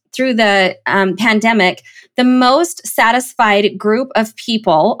through the pandemic, the most satisfied group of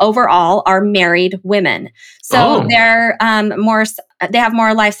people overall are married women. So they're they have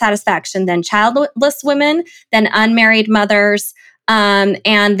more life satisfaction than childless women, than unmarried mothers, and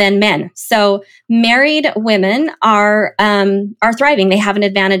then men. So married women are thriving. They have an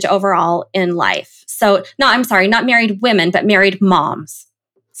advantage overall in life. So not married women, but married moms.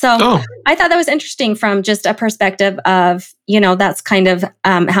 So I thought that was interesting from just a perspective of, that's kind of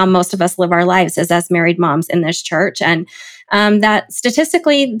how most of us live our lives, is as married moms in this church. And that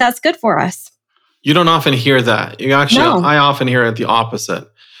statistically, that's good for us. You don't often hear that. I often hear it the opposite.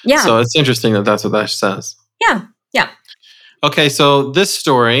 Yeah. So it's interesting that that's what that says. Yeah. Yeah. Okay. So this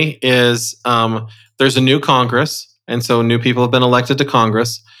story is there's a new Congress. And so new people have been elected to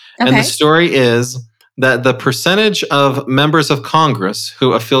Congress. Okay. And the story is that the percentage of members of Congress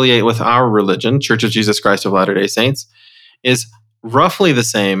who affiliate with our religion, Church of Jesus Christ of Latter-day Saints, is roughly the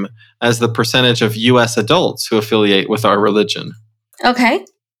same as the percentage of U.S. adults who affiliate with our religion. Okay.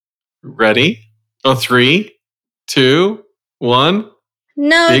 Ready? 3, 2, 1.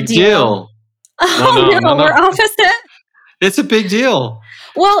 No big deal. Oh, no, we're opposite. It's a big deal.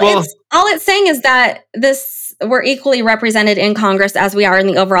 Well, it's saying is that we're equally represented in Congress as we are in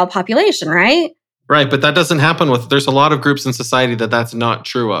the overall population, right? Right, but that doesn't happen there's a lot of groups in society that's not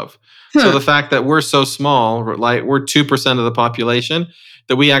true of. So the fact that we're so small, like we're 2% of the population,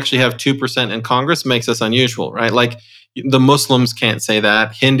 that we actually have 2% in Congress makes us unusual, right? Like the Muslims can't say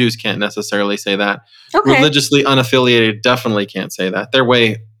that. Hindus can't necessarily say that. Okay. Religiously unaffiliated definitely can't say that. They're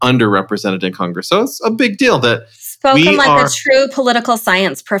way underrepresented in Congress. So it's a big deal that spoken like a true political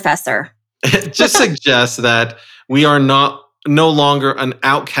science professor. It just suggests that we are no longer an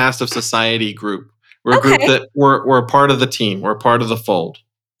outcast of society group. We're a group that we're a part of the team. We're a part of the fold.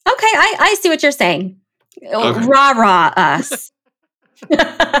 Okay, I see what you're saying. Okay. Rah-rah us.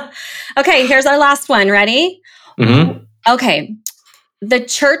 Okay, here's our last one. Ready? Mm-hmm. Okay. The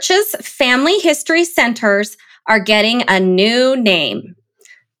church's family history centers are getting a new name.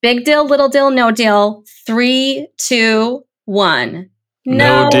 Big deal, little deal, no deal. 3, 2, 1.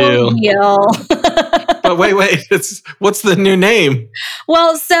 No deal. deal. But wait, what's the new name?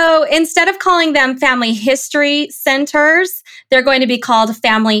 Well, so instead of calling them family history centers, they're going to be called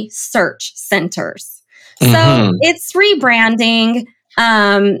family search centers. So it's rebranding.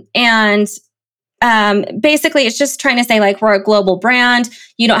 And basically, it's just trying to say, like, we're a global brand.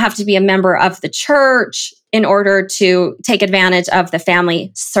 You don't have to be a member of the church in order to take advantage of the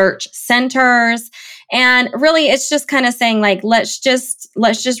family search centers. And really, it's just kind of saying, like, let's just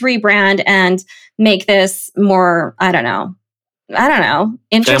rebrand and make this more, I don't know,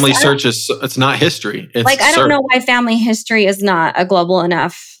 interesting. Family search it's not history. It's like, I don't know why family history is not a global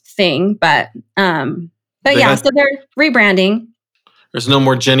enough thing, but yeah, so they're rebranding. There's no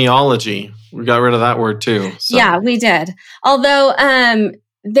more genealogy. We got rid of that word too. So. Yeah, we did. Although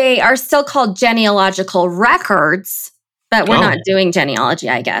they are still called genealogical records, but we're not doing genealogy,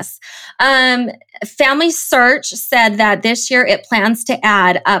 I guess. Family Search said that this year it plans to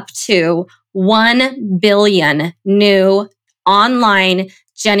add up to 1 billion new online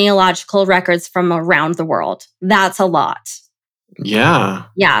genealogical records from around the world. That's a lot. Yeah.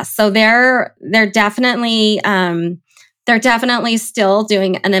 Yeah. So they're definitely still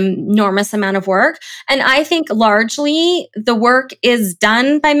doing an enormous amount of work. And I think largely the work is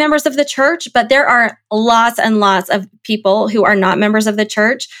done by members of the church, but there are lots and lots of people who are not members of the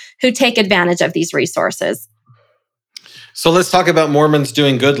church who take advantage of these resources. So let's talk about Mormons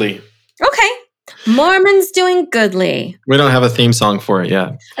Doing Goodly. Okay. Mormons Doing Goodly. We don't have a theme song for it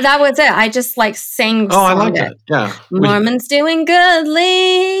yet. That was it. I just sang. Oh, I like it. Yeah. Mormons Doing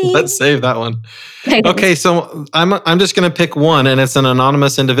Goodly. Let's save that one. Okay, so I'm just going to pick one, and it's an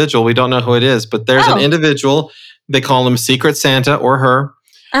anonymous individual. We don't know who it is, but there's an individual. They call him Secret Santa or her.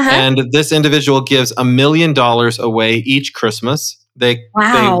 And this individual gives $1 million away each Christmas. $1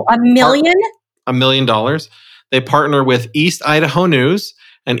 million? $1 million. They partner with East Idaho News.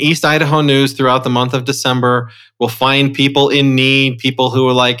 And East Idaho News throughout the month of December will find people in need, people who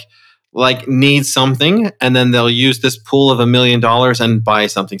are like need something, and then they'll use this pool of $1 million and buy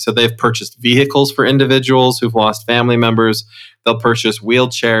something. So they've purchased vehicles for individuals who've lost family members. They'll purchase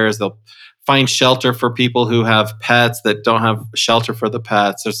wheelchairs. They'll find shelter for people who have pets that don't have shelter for the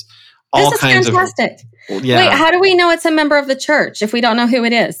pets. There's all kinds of... This is fantastic. Yeah. Wait, how do we know it's a member of the church if we don't know who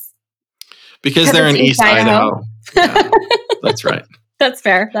it is? Because they're in East Idaho. Yeah, that's right. That's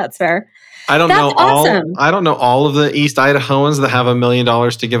fair. I don't know all of the East Idahoans that have $1 million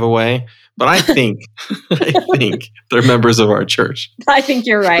to give away, but I think they're members of our church. I think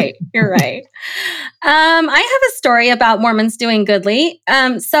you're right. I have a story about Mormons Doing Goodly.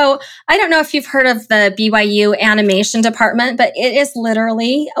 So I don't know if you've heard of the BYU animation department, but it is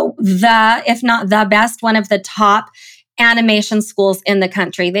literally if not the best, one of the top animation schools in the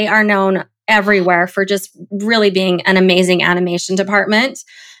country. They are known everywhere for just really being an amazing animation department.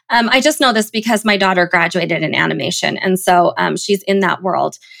 I just know this because my daughter graduated in animation. And so she's in that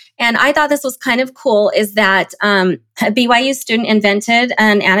world. And I thought this was kind of cool is that a BYU student invented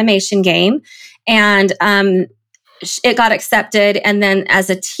an animation game and it got accepted. And then as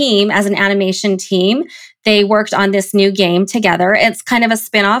a team, as an animation team, they worked on this new game together. It's kind of a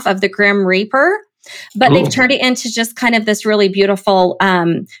spinoff of the Grim Reaper. But they've turned it into just kind of this really beautiful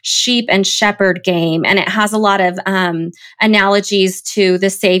sheep and shepherd game. And it has a lot of analogies to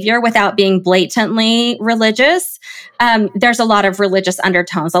the Savior without being blatantly religious. There's a lot of religious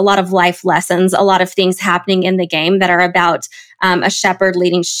undertones, a lot of life lessons, a lot of things happening in the game that are about a shepherd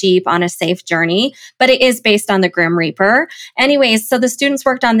leading sheep on a safe journey. But it is based on the Grim Reaper. Anyways, so the students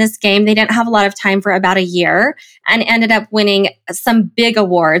worked on this game. They didn't have a lot of time for about a year and ended up winning some big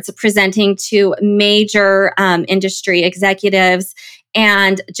awards, presenting to major industry executives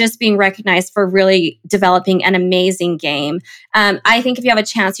and just being recognized for really developing an amazing game. I think if you have a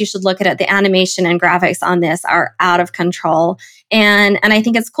chance, you should look at it. The animation and graphics on this are out of control. And I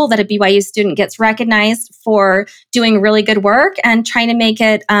think it's cool that a BYU student gets recognized for doing really good work and trying to make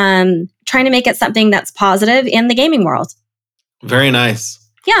it something that's positive in the gaming world. Very nice.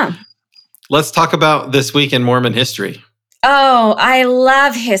 Yeah. Let's talk about this week in Mormon history. Oh, I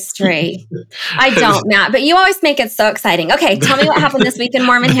love history. I don't, Matt, but you always make it so exciting. Okay, tell me what happened this week in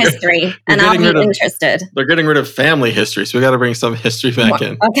Mormon history, and I'll be interested. They're getting rid of family history, so we got to bring some history back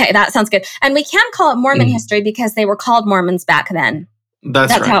in. Okay, that sounds good. And we can call it Mormon history because they were called Mormons back then.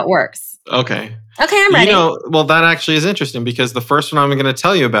 That's right. How it works. Okay. Okay, I'm ready. Well, that actually is interesting because the first one I'm going to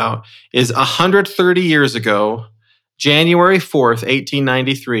tell you about is 130 years ago, January 4th,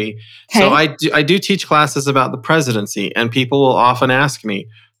 1893. Okay. So I do teach classes about the presidency, and people will often ask me,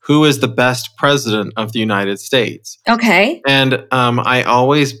 who is the best president of the United States? Okay. And I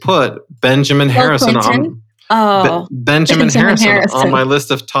always put Benjamin Harrison Clinton? on Benjamin Harrison on my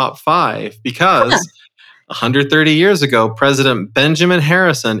list of top 5 because 130 years ago, President Benjamin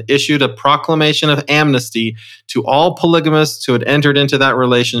Harrison issued a proclamation of amnesty to all polygamists who had entered into that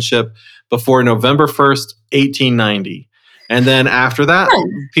relationship before November 1st, 1890. And then after that,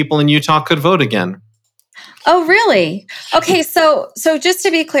 people in Utah could vote again. Oh, really? Okay, so just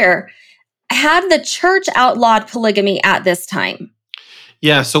to be clear, had the church outlawed polygamy at this time?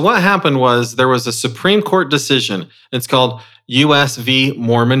 Yeah, so what happened was there was a Supreme Court decision. It's called U.S. v.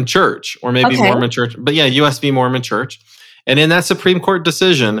 Mormon Church, or maybe Mormon Church, but yeah, U.S. v. Mormon Church. And in that Supreme Court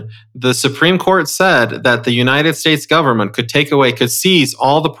decision, the Supreme Court said that the United States government could seize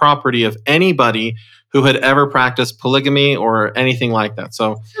all the property of anybody who had ever practiced polygamy or anything like that.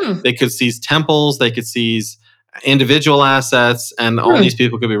 So they could seize temples, they could seize individual assets, and all these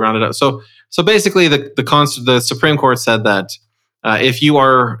people could be rounded up. So basically, the Supreme Court said that if you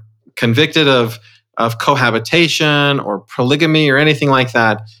are convicted of cohabitation or polygamy or anything like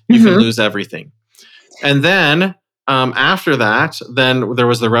that, you can lose everything. And then after that, then there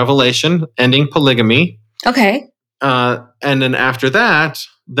was the revelation ending polygamy. Okay. And then after that,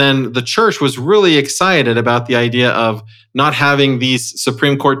 then the church was really excited about the idea of not having these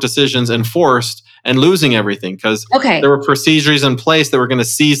Supreme Court decisions enforced and losing everything, because there were procedures in place that were going to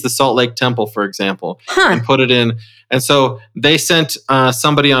seize the Salt Lake Temple, for example, and put it in. And so they sent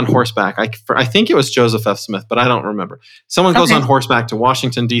somebody on horseback. I think it was Joseph F. Smith, but I don't remember. Someone goes on horseback to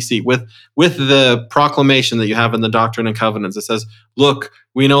Washington, D.C. with the proclamation that you have in the Doctrine and Covenants. It says, look,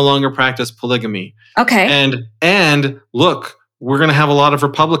 we no longer practice polygamy. Okay. And look, we're going to have a lot of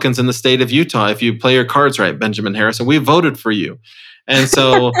Republicans in the state of Utah if you play your cards right, Benjamin Harrison. We voted for you. And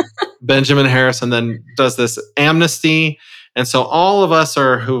so Benjamin Harrison then does this amnesty. And so all of us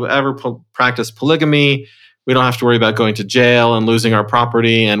who ever practiced polygamy, we don't have to worry about going to jail and losing our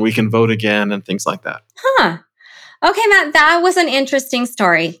property, and we can vote again and things like that. Huh. Okay, Matt, that was an interesting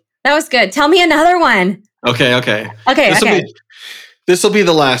story. That was good. Tell me another one. Okay. This will be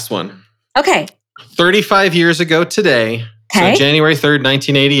the last one. Okay. 35 years ago today, so January 3rd,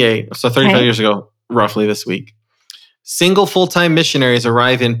 1988, so 35 years ago, roughly this week, single full-time missionaries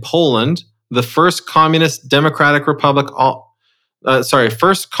arrive in Poland, the first communist democratic republic.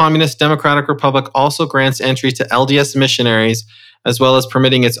 First communist democratic republic also grants entry to LDS missionaries, as well as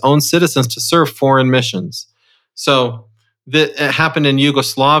permitting its own citizens to serve foreign missions. So it happened in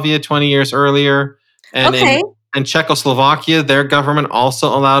Yugoslavia 20 years earlier, and in Czechoslovakia, their government also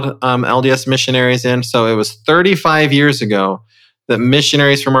allowed LDS missionaries in. So it was 35 years ago that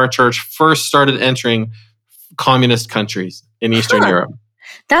missionaries from our church first started entering communist countries in Eastern Europe.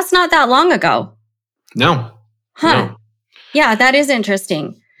 That's not that long ago. No. No. Yeah, that is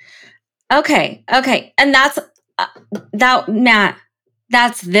interesting. Okay. And that's Matt,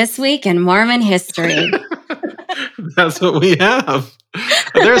 that's This Week in Mormon History. That's what we have.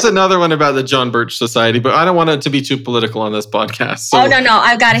 There's another one about the John Birch Society, but I don't want it to be too political on this podcast. So. Oh, no.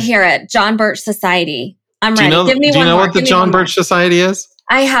 I've got to hear it. John Birch Society. I'm ready. Give me one more. Do you know what the John Birch Society is?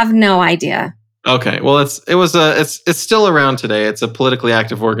 I have no idea. Okay. Well, it's still around today. It's a politically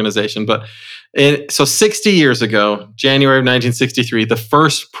active organization, but so 60 years ago, January of 1963, the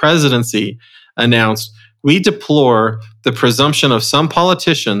first presidency announced, we deplore the presumption of some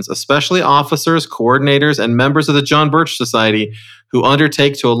politicians, especially officers, coordinators, and members of the John Birch Society, who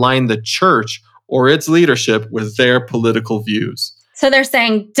undertake to align the church or its leadership with their political views. So they're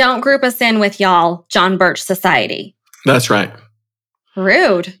saying, don't group us in with y'all, John Birch Society. That's right.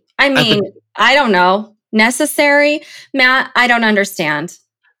 Rude. I mean, I don't know. Necessary? Matt, I don't understand.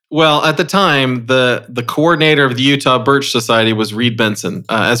 Well, at the time, the coordinator of the Utah Birch Society was Reed Benson,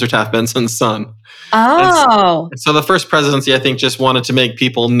 Ezra Taft Benson's son. Oh. And so the first presidency, I think, just wanted to make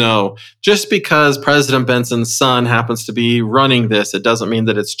people know, just because President Benson's son happens to be running this, it doesn't mean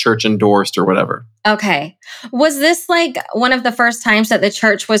that it's church endorsed or whatever. Okay. Was this like one of the first times that the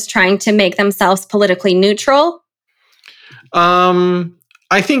church was trying to make themselves politically neutral?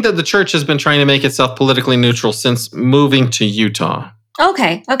 I think that the church has been trying to make itself politically neutral since moving to Utah.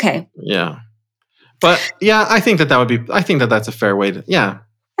 Okay. Yeah. But yeah, I think that's a fair way to,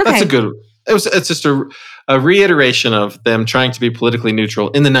 that's a good, it's just a reiteration of them trying to be politically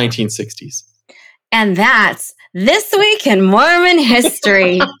neutral in the 1960s. And that's This Week in Mormon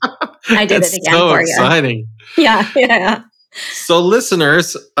History. I did it again for you. It's so exciting. Yeah. So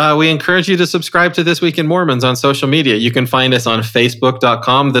listeners, we encourage you to subscribe to This Week in Mormons on social media. You can find us on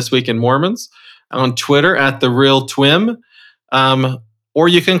Facebook.com, This Week in Mormons. on Twitter at TheRealTwim. Or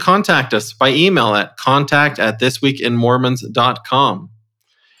you can contact us by email at contact@thisweekinmormons.com.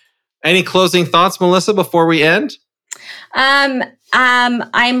 Any closing thoughts, Melissa, before we end?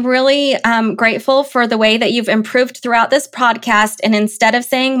 I'm really grateful for the way that you've improved throughout this podcast. And instead of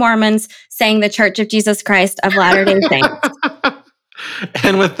saying Mormons, saying the Church of Jesus Christ of Latter-day Saints.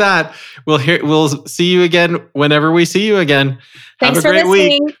 And with that, we'll see you again whenever we see you again. Thanks Have a great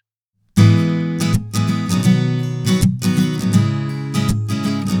week.